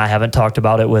 And I haven't talked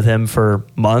about it with him for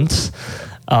months.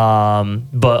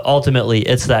 But ultimately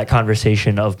it's that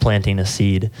conversation of planting a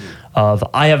seed of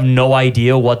I have no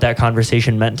idea what that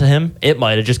conversation meant to him. It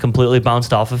might have just completely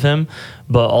bounced off of him,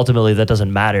 but ultimately that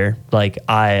doesn't matter. Like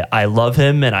I love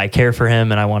him and I care for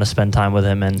him and I want to spend time with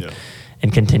him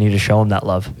and continue to show him that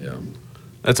love. Yeah.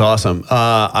 That's awesome.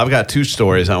 I've got 2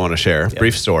 stories I want to share,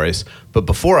 brief stories. But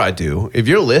before I do, if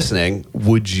you're listening,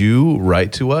 would you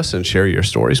write to us and share your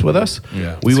stories with us?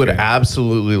 Yeah, we would great.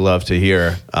 absolutely love to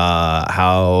hear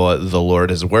how the Lord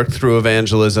has worked through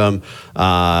evangelism,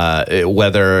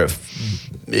 whether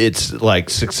it's like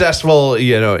successful,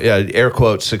 air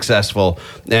quotes successful,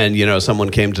 and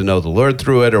someone came to know the Lord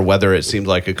through it, or whether it seemed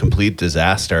like a complete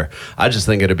disaster. I just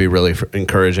think it'd be really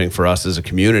encouraging for us as a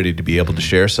community to be able to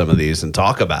share some of these and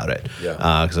talk about it.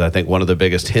 Because I think one of the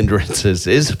biggest hindrances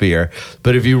is fear.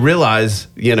 But if you realize,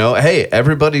 hey,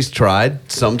 everybody's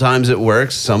tried. Sometimes it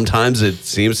works. Sometimes it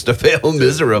seems to fail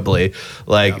miserably.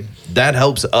 That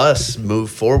helps us move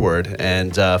forward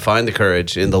and find the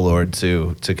courage in the Lord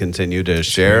to continue to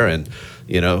share and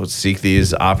seek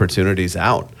these opportunities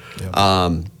out.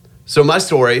 So my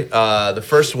story, the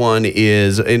first one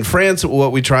is in France.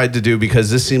 What we tried to do,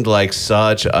 because this seemed like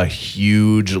such a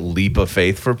huge leap of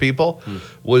faith for people,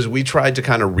 was we tried to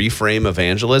kind of reframe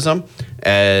evangelism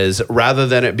as, rather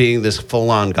than it being this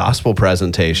full-on gospel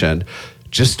presentation,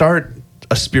 just start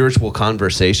a spiritual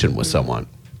conversation with someone.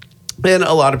 And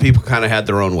a lot of people kind of had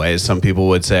their own ways. Some people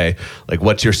would say, like,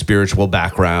 what's your spiritual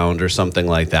background or something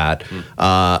like that.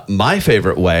 My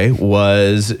favorite way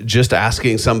was just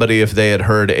asking somebody if they had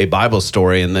heard a Bible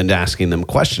story and then asking them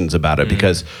questions about it,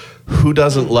 because who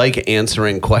doesn't like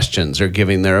answering questions or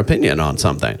giving their opinion on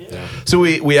something? So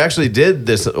we actually did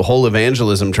this whole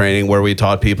evangelism training where we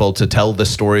taught people to tell the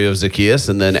story of Zacchaeus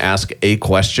and then ask a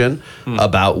question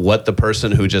about what the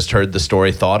person who just heard the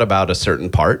story thought about a certain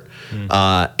part.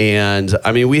 And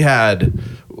I mean, we had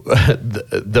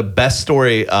the best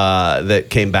story that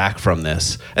came back from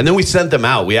this. And then we sent them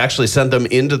out. We actually sent them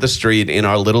into the street in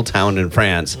our little town in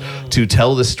France to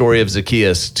tell the story of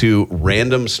Zacchaeus to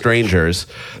random strangers.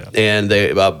 And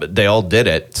they all did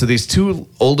it. So these 2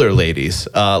 older ladies,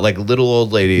 like little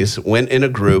old ladies, went in a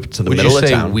group to the middle of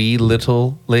town. Wee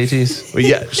little ladies? Well,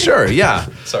 yeah, sure, yeah.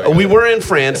 Sorry. We were in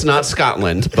France, not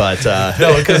Scotland, but...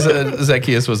 No, because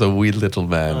Zacchaeus was a wee little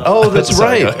man. Oh, that's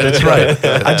right. That's right.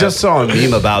 I just saw a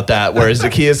meme about that where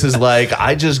Zacchaeus is like,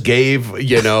 I just gave,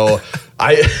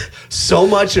 so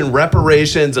much in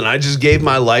reparations, and I just gave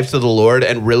my life to the Lord,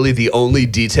 and really the only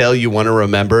detail you want to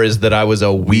remember is that I was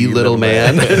a wee little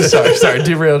man. sorry,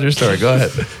 derailed your story. Go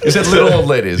ahead. You said little old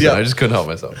ladies. Yeah. I just couldn't help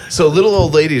myself. So little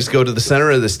old ladies go to the center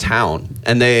of this town,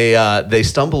 and they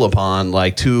stumble upon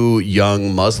like 2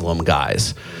 young Muslim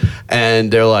guys,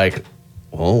 and they're like,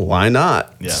 well, why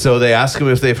not? Yeah. So they ask them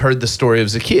if they've heard the story of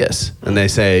Zacchaeus, and they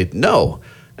say no.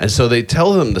 And so they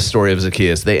tell them the story of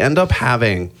Zacchaeus. They end up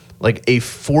having like a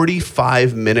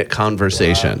 45-minute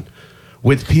conversation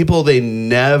with people they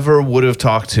never would have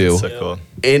talked to So cool.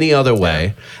 any other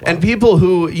way. And people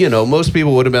who, most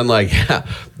people would have been like, yeah,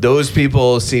 those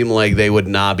people seem like they would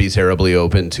not be terribly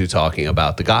open to talking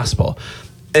about the gospel.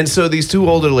 And so these 2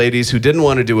 older ladies who didn't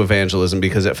want to do evangelism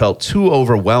because it felt too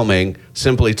overwhelming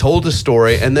simply told a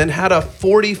story and then had a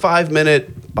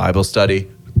 45-minute Bible study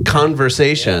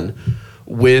conversation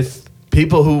with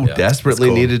people who desperately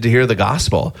cool. needed to hear the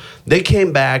gospel. They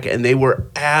came back and they were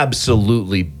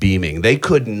absolutely beaming. They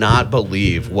could not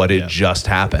believe what had just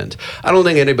happened. I don't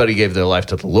think anybody gave their life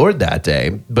to the Lord that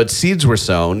day, but seeds were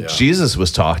sown. Jesus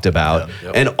was talked about.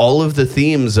 And all of the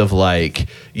themes of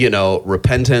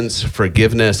repentance,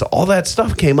 forgiveness, all that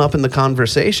stuff came up in the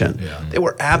conversation. They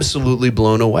were absolutely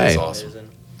blown away. That's awesome.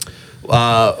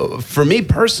 For me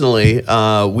personally,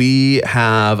 we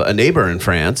have a neighbor in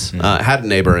France, had a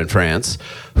neighbor in France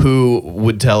who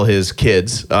would tell his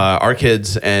kids, our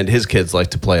kids and his kids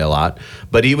like to play a lot,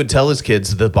 but he would tell his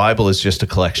kids the Bible is just a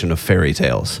collection of fairy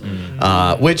tales,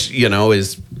 which,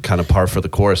 is kind of par for the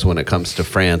course when it comes to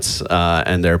France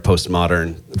and their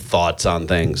postmodern thoughts on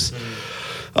things.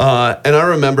 And I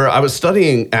remember I was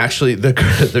studying actually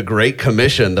the Great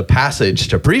Commission, the passage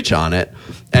to preach on it.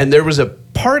 And there was a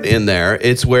part in there.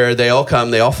 It's where they all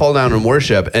come, they all fall down and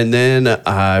worship. And then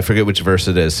I forget which verse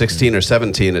it is, 16 or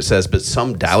 17, it says, but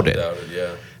some doubted.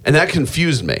 And that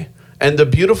confused me. And the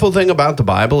beautiful thing about the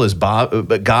Bible is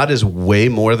God is way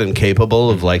more than capable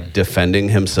of like defending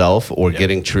himself or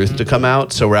getting truth to come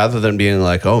out. So rather than being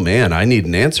like, oh man, I need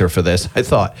an answer for this, I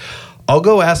thought, I'll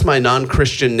go ask my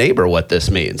non-Christian neighbor what this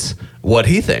means, what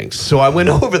he thinks. So I went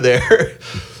over there.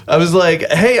 I was like,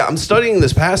 hey, I'm studying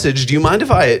this passage. Do you mind if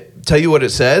I tell you what it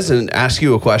says and ask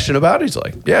you a question about it? He's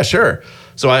like, yeah, sure.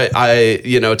 So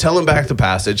I tell him back the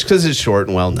passage because it's short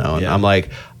and well known. Yeah. I'm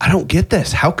like, I don't get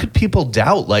this. How could people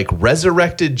doubt? Like,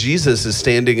 resurrected Jesus is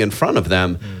standing in front of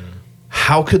them.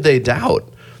 How could they doubt?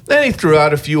 Then he threw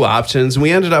out a few options, and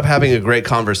we ended up having a great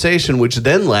conversation, which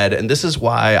then led, and this is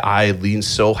why I lean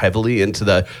so heavily into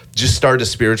the just start a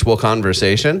spiritual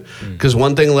conversation, because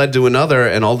one thing led to another,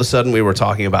 and all of a sudden we were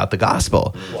talking about the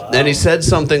gospel. Wow. And he said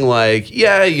something like,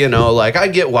 yeah, like I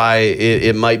get why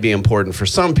it might be important for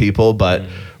some people, but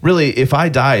really, if I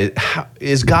die,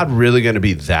 is God really going to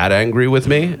be that angry with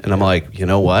me? And I'm like, you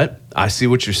know what? I see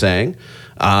what you're saying.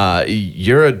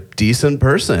 You're a decent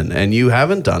person and you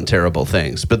haven't done terrible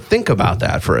things. But think about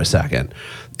that for a second.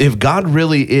 If God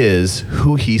really is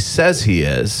who he says he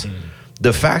is,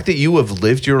 the fact that you have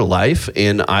lived your life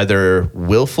in either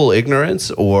willful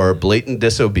ignorance or blatant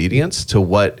disobedience to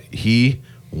what he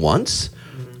wants,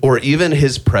 or even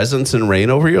his presence and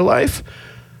reign over your life,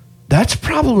 that's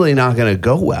probably not going to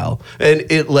go well.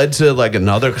 And it led to like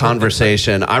another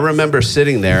conversation. I remember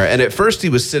sitting there, and at first he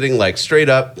was sitting like straight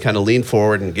up, kind of leaned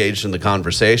forward, engaged in the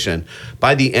conversation.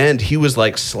 By the end, he was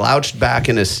like slouched back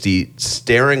in his seat,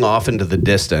 staring off into the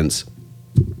distance.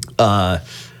 I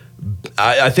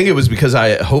think it was because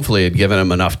I hopefully had given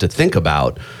him enough to think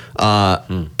about.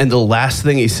 And the last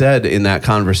thing he said in that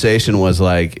conversation was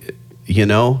like,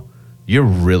 you're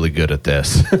really good at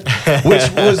this,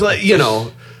 which was like,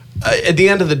 at the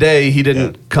end of the day, he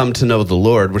didn't come to know the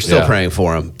Lord. We're still praying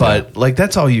for him. But like,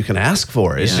 that's all you can ask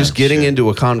for is just getting into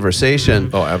a conversation.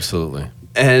 Oh, absolutely.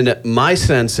 And my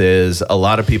sense is a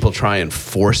lot of people try and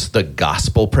force the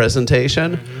gospel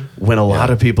presentation when a lot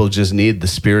of people just need the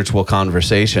spiritual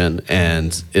conversation,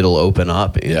 and it'll open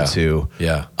up into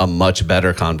a much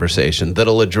better conversation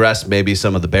that'll address maybe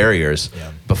some of the barriers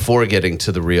before getting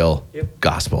to the real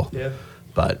gospel. Yeah.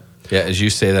 But yeah, as you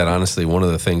say that, honestly, one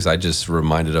of the things I just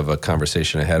reminded of a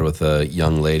conversation I had with a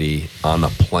young lady on the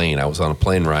plane. I was on a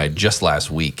plane ride just last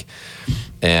week.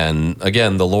 And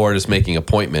again, the Lord is making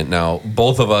appointment. Now,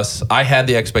 both of us, I had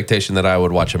the expectation that I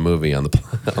would watch a movie on the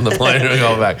plane and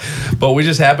go back. But we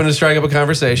just happened to strike up a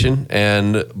conversation,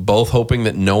 and both hoping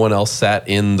that no one else sat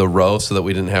in the row so that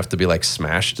we didn't have to be like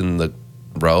smashed in the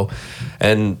row.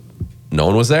 And no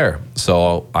one was there.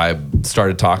 So I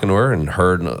started talking to her and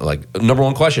heard like, number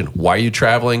one question, why are you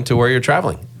traveling to where you're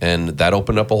traveling? And that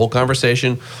opened up a whole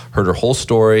conversation, heard her whole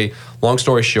story. Long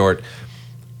story short,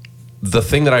 the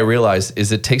thing that I realized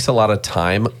is it takes a lot of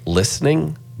time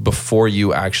listening before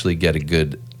you actually get a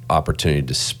good opportunity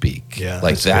to speak. Yeah,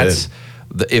 like that's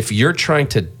if you're trying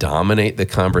to dominate the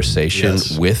conversation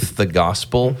with the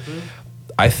gospel,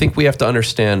 I think we have to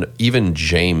understand, even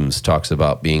James talks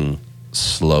about being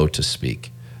slow to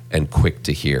speak and quick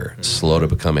to hear, slow to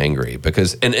become angry.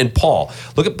 Because, and Paul,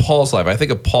 look at Paul's life. I think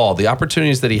of Paul, the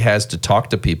opportunities that he has to talk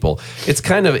to people,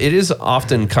 it is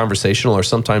often conversational, or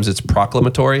sometimes it's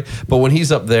proclamatory. But when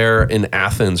he's up there in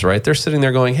Athens, right, they're sitting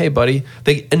there going, hey, buddy,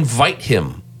 they invite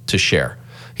him to share.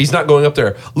 He's not going up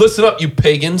there, listen up, you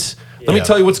pagans. Let me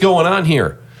tell you what's going on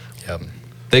here. Yep.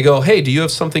 They go, hey, do you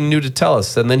have something new to tell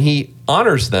us? And then he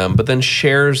honors them, but then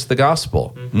shares the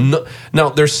gospel. No, now,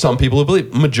 there's some people who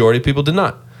believe, majority of people did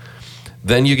not.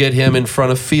 Then you get him in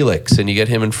front of Felix, and you get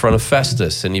him in front of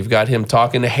Festus, and you've got him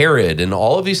talking to Herod, and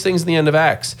all of these things in the end of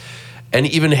Acts. And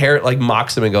even Herod like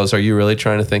mocks him and goes, are you really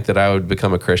trying to think that I would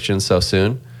become a Christian so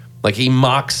soon? Like, he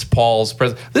mocks Paul's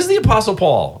This is the Apostle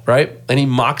Paul, right? And he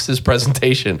mocks his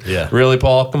presentation. Yeah. Really,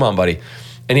 Paul? Come on, buddy.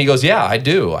 And he goes, yeah, I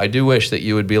do. I do wish that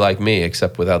you would be like me,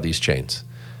 except without these chains.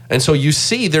 And so you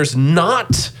see, there's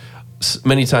not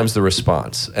many times the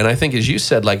response. And I think, as you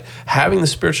said, like having the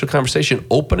spiritual conversation,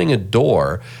 opening a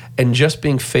door and just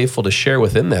being faithful to share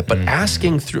within that, but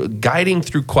asking through, guiding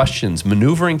through questions,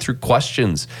 maneuvering through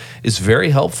questions is very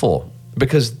helpful,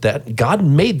 because that God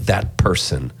made that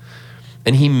person.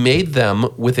 And he made them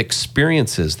with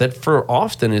experiences that for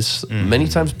often is many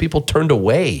times people turned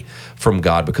away from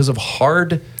God because of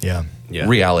hard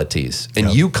realities.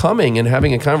 And you coming and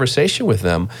having a conversation with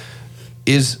them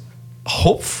is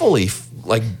hopefully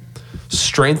like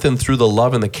strengthened through the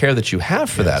love and the care that you have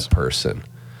for that person.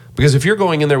 Because if you're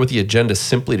going in there with the agenda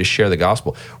simply to share the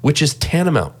gospel, which is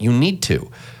tantamount, you need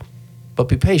to, but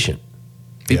be patient.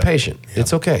 Be patient.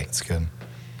 It's okay. That's good.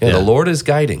 Yeah, the Lord is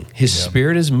guiding. His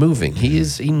Spirit is moving.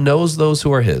 He knows those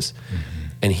who are His.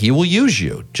 And He will use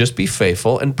you. Just be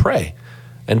faithful and pray.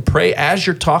 And pray as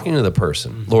you're talking to the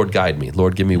person. Lord, guide me.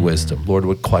 Lord, give me wisdom. Lord,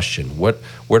 what question? Where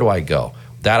do I go?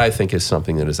 That, I think, is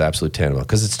something that is absolutely tantamount,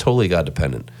 because it's totally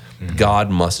God-dependent. God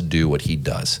must do what He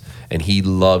does, and He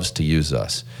loves to use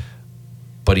us.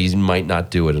 But He might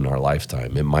not do it in our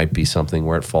lifetime. It might be something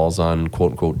where it falls on,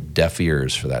 quote-unquote, deaf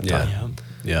ears for that time.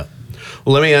 Yeah.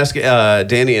 Well, let me ask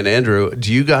Danny and Andrew,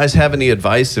 do you guys have any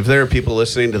advice? If there are people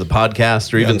listening to the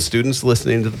podcast or even students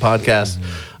listening to the podcast,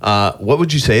 what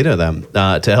would you say to them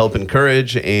to help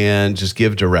encourage and just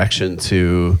give direction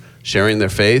to sharing their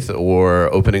faith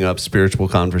or opening up spiritual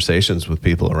conversations with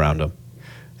people around them?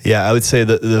 Yeah, I would say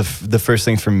that the first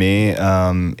thing for me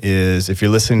is if you're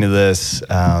listening to this,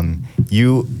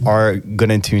 you are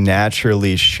going to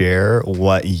naturally share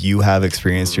what you have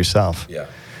experienced yourself. Yeah.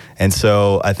 And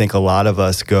so I think a lot of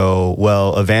us go,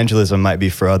 well, evangelism might be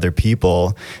for other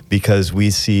people because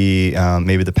we see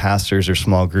maybe the pastors or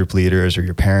small group leaders or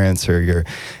your parents or your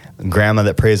grandma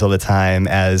that prays all the time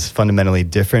as fundamentally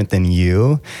different than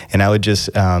you. And I would just,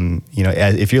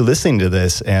 if you're listening to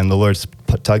this and the Lord's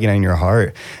tugging on your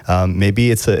heart,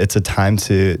 maybe it's a time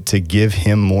to give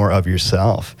Him more of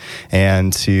yourself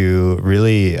and to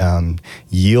really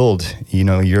yield,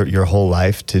 your whole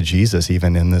life to Jesus,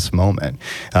 even in this moment.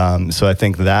 So I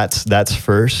think that's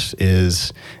first.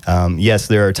 Is yes,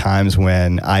 there are times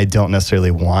when I don't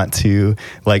necessarily want to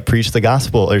preach the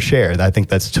gospel or share. I think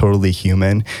that's totally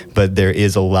human. But there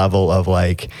is a level of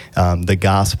the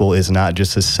gospel is not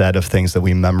just a set of things that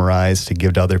we memorize to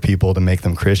give to other people to make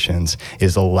them Christians.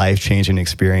 Is a life-changing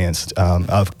experience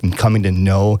of coming to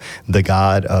know the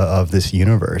God of this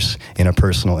universe in a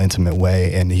personal, intimate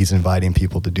way, and He's inviting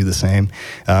people to do the same.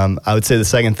 I would say the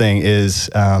second thing is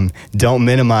don't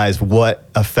minimize what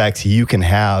effect you can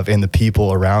have in the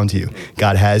people around you.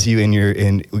 God has you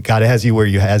God has you where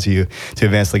He has you to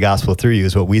advance the gospel through you,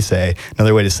 is what we say.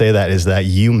 Another way to say that is that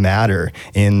you matter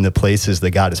in the places that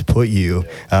God has put you.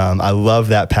 I love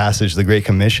that passage. The Great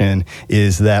Commission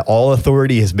is that all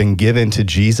authority has been given to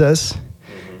Jesus.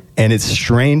 And it's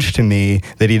strange to me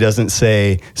that He doesn't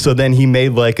say, so then He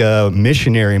made a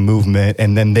missionary movement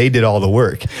and then they did all the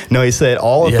work. No, He said,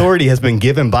 all authority has been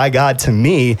given by God to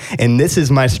me, and this is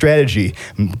my strategy.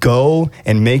 Go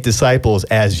and make disciples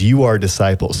as you are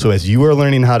disciples. So as you are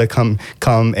learning how to come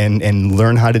and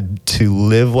learn how to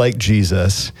live like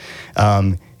Jesus,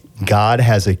 God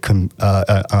has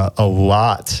a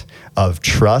lot of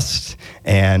trust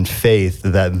and faith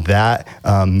that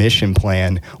mission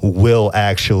plan will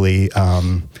actually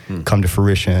come to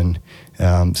fruition.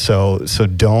 So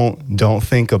don't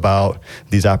think about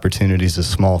these opportunities as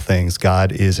small things.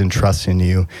 God is entrusting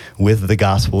you with the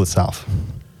gospel itself.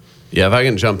 Yeah, if I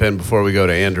can jump in before we go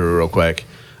to Andrew real quick.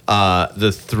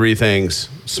 The three things,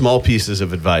 small pieces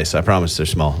of advice, I promise they're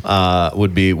small,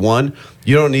 would be, one,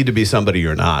 you don't need to be somebody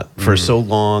you're not. For so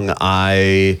long,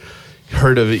 I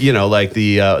heard of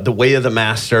the Way of the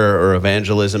Master or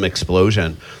Evangelism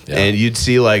Explosion, and you'd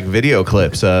see video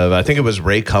clips of, I think it was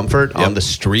Ray Comfort on the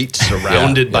street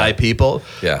surrounded by people,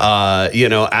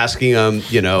 asking him,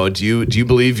 do you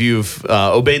believe you've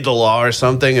obeyed the law or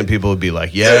something? And people would be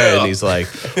like, yeah. And he's like,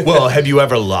 well, have you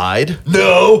ever lied?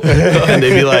 No. And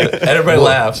they'd be like, and everybody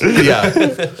laughs.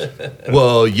 Yeah.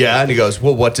 Well, yeah. And he goes,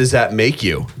 well, what does that make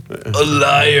you? A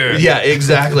liar. Yeah,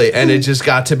 exactly. And it just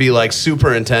got to be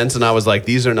super intense, and I was like,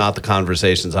 these are not the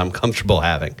conversations I'm comfortable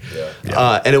having.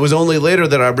 And it was only later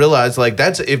that I realized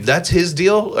if that's his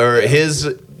deal or his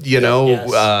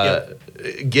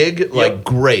gig,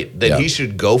 great, then he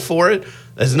should go for it.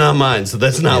 That's not mine, so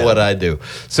that's not what I do.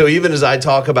 So even as I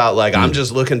talk about I'm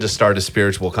just looking to start a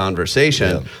spiritual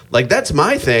conversation, that's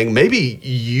my thing. Maybe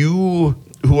you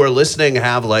who are listening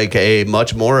have a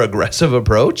much more aggressive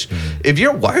approach. If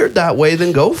you're wired that way,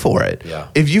 then go for it.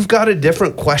 If you've got a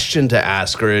different question to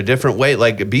ask or a different way,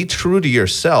 be true to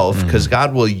yourself, because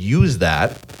God will use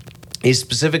that. He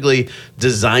specifically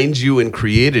designed you and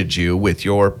created you with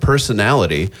your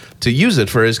personality to use it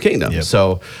for His kingdom.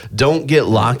 So don't get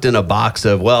locked in a box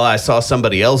of, well, I saw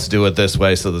somebody else do it this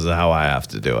way, so this is how I have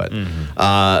to do it.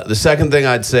 The second thing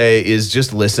I'd say is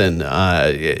just listen.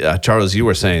 Charles, you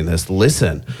were saying this.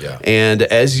 Listen. And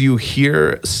as you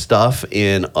hear stuff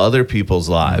in other people's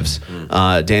lives,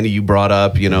 Danny, you brought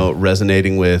up,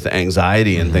 resonating with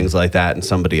anxiety and things like that in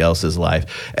somebody else's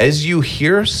life. As you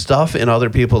hear stuff in other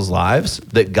people's lives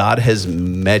that God has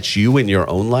met you in your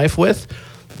own life with,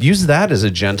 use that as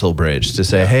a gentle bridge to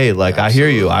say, hey, I hear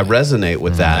you, I resonate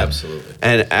with that. Absolutely.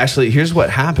 And actually, here's what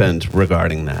happened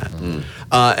regarding that.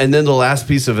 And then the last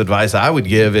piece of advice I would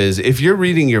give is, if you're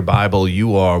reading your Bible,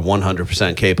 you are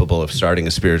 100% capable of starting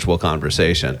a spiritual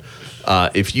conversation.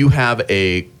 If you have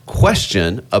a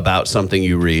question about something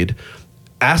you read,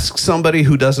 ask somebody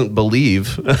who doesn't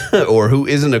believe or who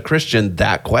isn't a Christian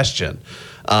that question.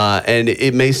 And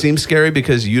it may seem scary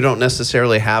because you don't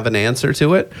necessarily have an answer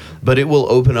to it, but it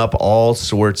will open up all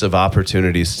sorts of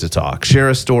opportunities to talk. Share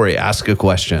a story, ask a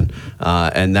question.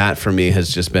 And that for me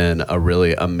has just been a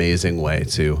really amazing way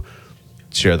to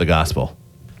share the gospel.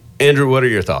 Andrew, what are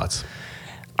your thoughts?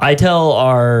 I tell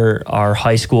our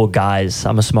high school guys,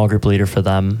 I'm a small group leader for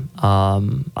them.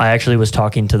 I actually was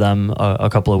talking to them a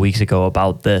couple of weeks ago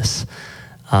about this,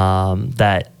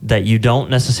 that you don't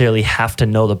necessarily have to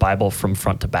know the Bible from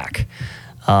front to back.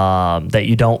 That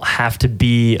you don't have to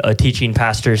be a teaching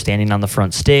pastor standing on the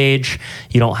front stage.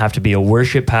 You don't have to be a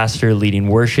worship pastor leading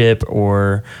worship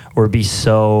or be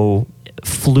so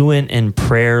fluent in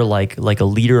prayer like a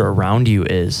leader around you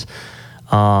is.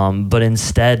 But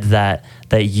instead that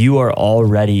you are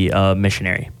already a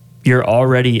missionary. You're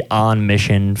already on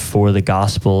mission for the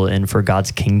gospel and for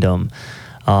God's kingdom.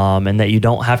 And that you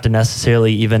don't have to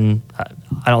necessarily even,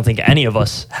 I don't think any of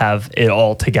us have it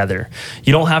all together.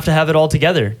 You don't have to have it all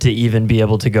together to even be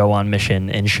able to go on mission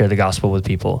and share the gospel with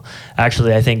people.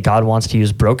 Actually, I think God wants to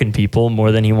use broken people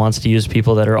more than he wants to use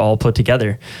people that are all put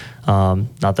together.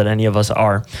 Not that any of us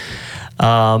are.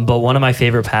 But one of my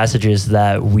favorite passages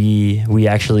that we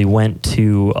actually went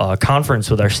to a conference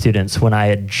with our students when I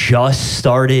had just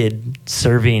started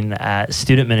serving at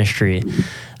student ministry.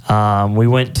 We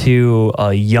went to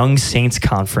a Young Saints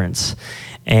conference,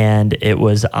 and it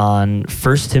was on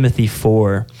 1 Timothy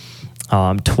 4,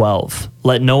 12.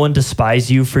 Let no one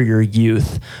despise you for your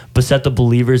youth, but set the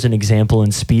believers an example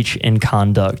in speech and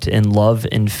conduct, in love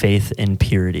and faith and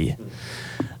purity.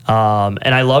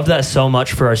 And I loved that so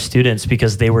much for our students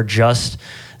because we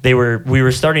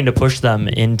were starting to push them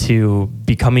into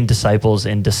becoming disciples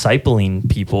and discipling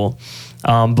people.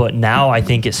 But now I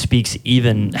think it speaks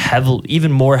even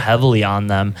more heavily on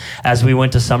them as we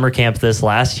went to summer camp this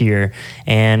last year,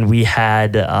 and we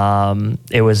had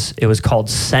it was called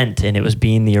Scent, and it was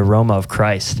being the aroma of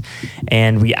Christ,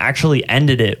 and we actually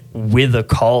ended it with a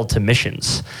call to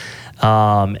missions.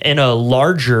 In a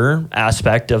larger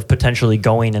aspect of potentially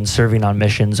going and serving on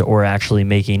missions or actually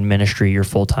making ministry your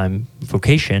full-time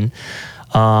vocation.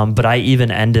 But I even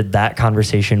ended that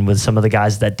conversation with some of the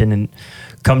guys that didn't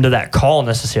come to that call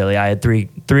necessarily. I had three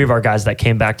of our guys that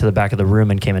came back to the back of the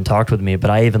room and came and talked with me, but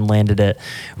I even landed it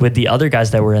with the other guys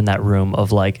that were in that room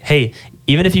of like, hey,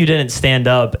 even if you didn't stand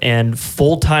up and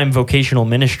full-time vocational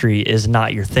ministry is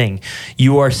not your thing,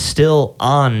 you are still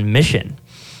on mission.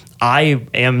 I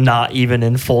am not even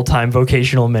in full-time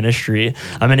vocational ministry.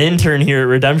 I'm an intern here at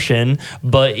Redemption,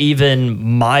 but even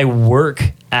my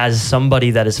work as somebody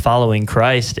that is following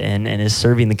Christ and is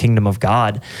serving the kingdom of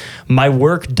God, my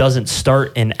work doesn't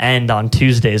start and end on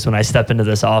Tuesdays when I step into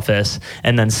this office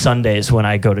and then Sundays when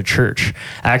I go to church.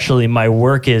 Actually, my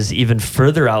work is even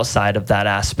further outside of that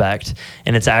aspect,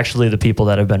 and it's actually the people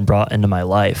that have been brought into my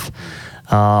life.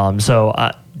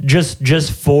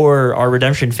 Just for our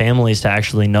Redemption families to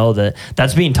actually know that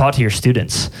that's being taught to your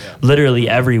students literally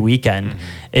every weekend,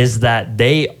 is that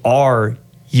they are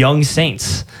young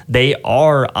saints. They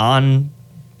are on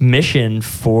mission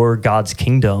for God's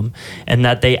kingdom, and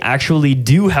that they actually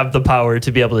do have the power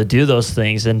to be able to do those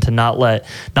things, and to not let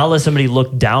somebody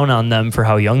look down on them for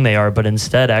how young they are, but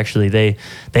instead actually they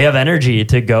have energy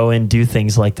to go and do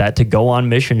things like that, to go on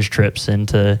missions trips and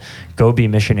to go be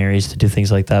missionaries, to do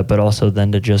things like that, but also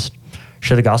then to just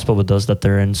share the gospel with those that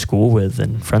they're in school with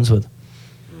and friends with.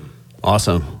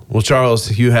 Awesome. Well,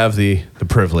 Charles, you have the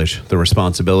privilege, the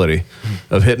responsibility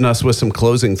of hitting us with some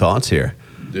closing thoughts here.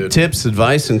 Dude. Tips,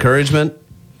 advice, encouragement?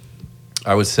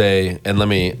 I would say, and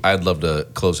I'd love to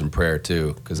close in prayer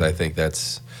too, because I think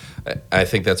that's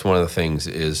one of the things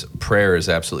is prayer is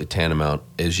absolutely tantamount.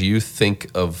 As you think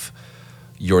of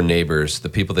your neighbors, the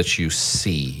people that you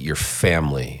see, your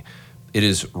family, it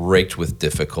is raked with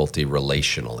difficulty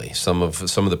relationally. Some of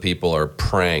the people are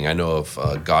praying. I know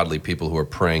of godly people who are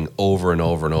praying over and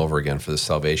over and over again for the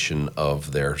salvation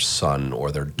of their son or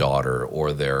their daughter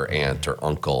or their aunt or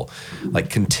uncle. Like,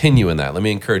 continue in that. Let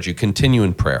me encourage you, continue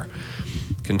in prayer.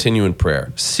 Continue in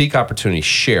prayer. Seek opportunity,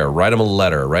 share, write them a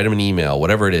letter, write them an email,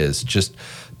 whatever it is. Just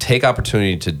take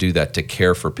opportunity to do that, to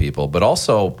care for people. But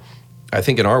also, I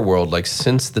think in our world, like,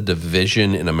 since the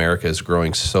division in America is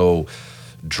growing so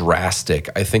drastic,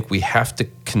 I think we have to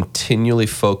continually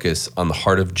focus on the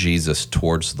heart of Jesus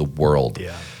towards the world.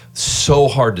 Yeah. So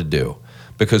hard to do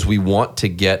because we want to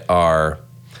get our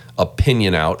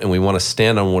opinion out and we want to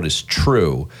stand on what is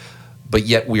true, but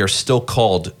yet we are still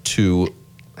called to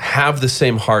have the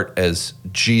same heart as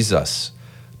Jesus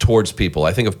towards people.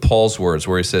 I think of Paul's words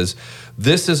where he says,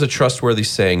 "This is a trustworthy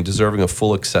saying, deserving of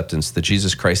full acceptance, that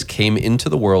Jesus Christ came into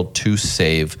the world to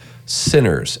save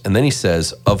sinners." And then he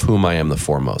says, "of whom I am the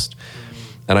foremost."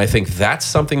 And I think that's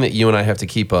something that you and I have to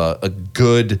keep a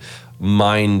good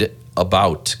mind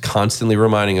about constantly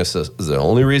reminding us that the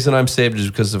only reason I'm saved is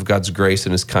because of God's grace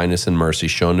and his kindness and mercy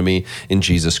shown to me in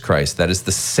Jesus Christ. That is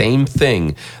the same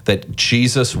thing that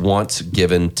Jesus wants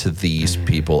given to these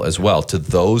people as well, to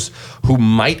those who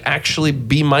might actually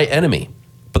be my enemy.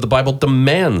 But the Bible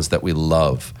demands that we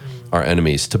love our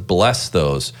enemies, to bless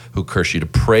those who curse you, to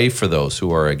pray for those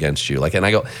who are against you. And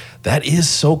I go, that is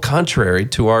so contrary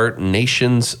to our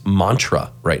nation's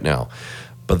mantra right now.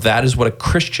 But that is what a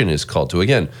Christian is called to.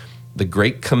 Again, the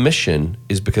Great Commission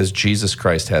is because Jesus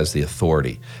Christ has the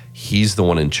authority. He's the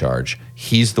one in charge.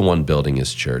 He's the one building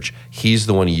his church. He's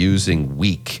the one using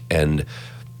weak and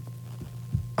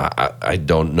I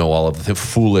don't know all of the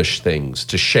foolish things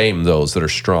to shame those that are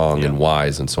strong and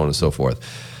wise and so on and so forth.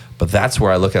 But that's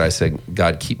where I look at it. I say,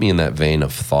 God, keep me in that vein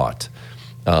of thought.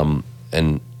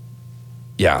 And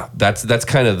yeah, that's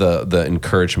kind of the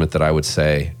encouragement that I would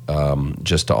say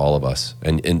just to all of us.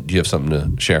 And do you have something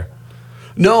to share?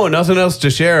 No, nothing else to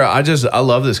share. I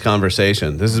love this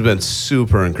conversation. This has been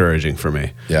super encouraging for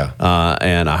me. Yeah.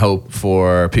 And I hope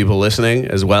for people listening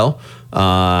as well.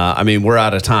 I mean, we're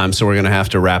out of time, so we're going to have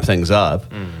to wrap things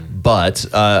up. But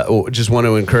just want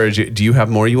to encourage you. Do you have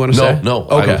more you want to say? No.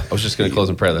 Okay. I was just going to close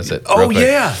in prayer. That's it. Oh, Real quick.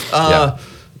 yeah. Yeah.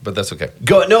 But that's okay.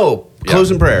 Close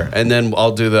in prayer, and then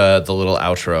I'll do the little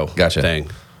outro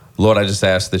thing. Lord, I just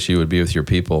ask that you would be with your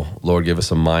people. Lord, give us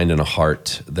a mind and a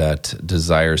heart that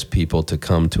desires people to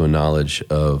come to a knowledge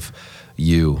of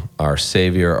you, our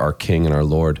Savior, our King, and our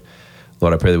Lord.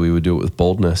 Lord, I pray that we would do it with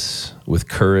boldness, with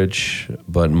courage,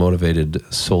 but motivated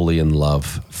solely in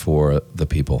love for the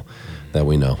people that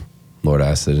we know. Lord, I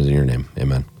ask that in your name.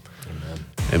 Amen.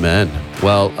 Amen.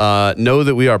 Well, know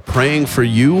that we are praying for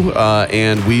you,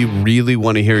 and we really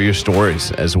want to hear your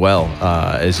stories as well,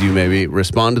 as you maybe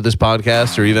respond to this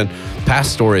podcast or even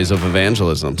past stories of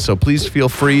evangelism. So please feel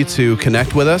free to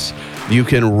connect with us. You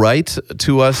can write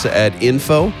to us at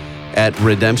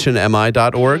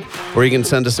info@redemptionmi.org, or you can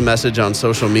send us a message on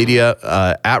social media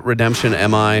at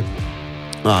redemptionmi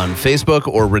on Facebook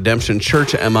or Redemption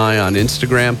Church MI on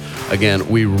Instagram. Again,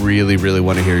 we really, really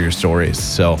want to hear your stories.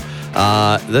 So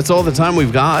that's all the time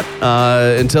we've got.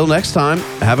 Until next time,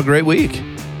 have a great week.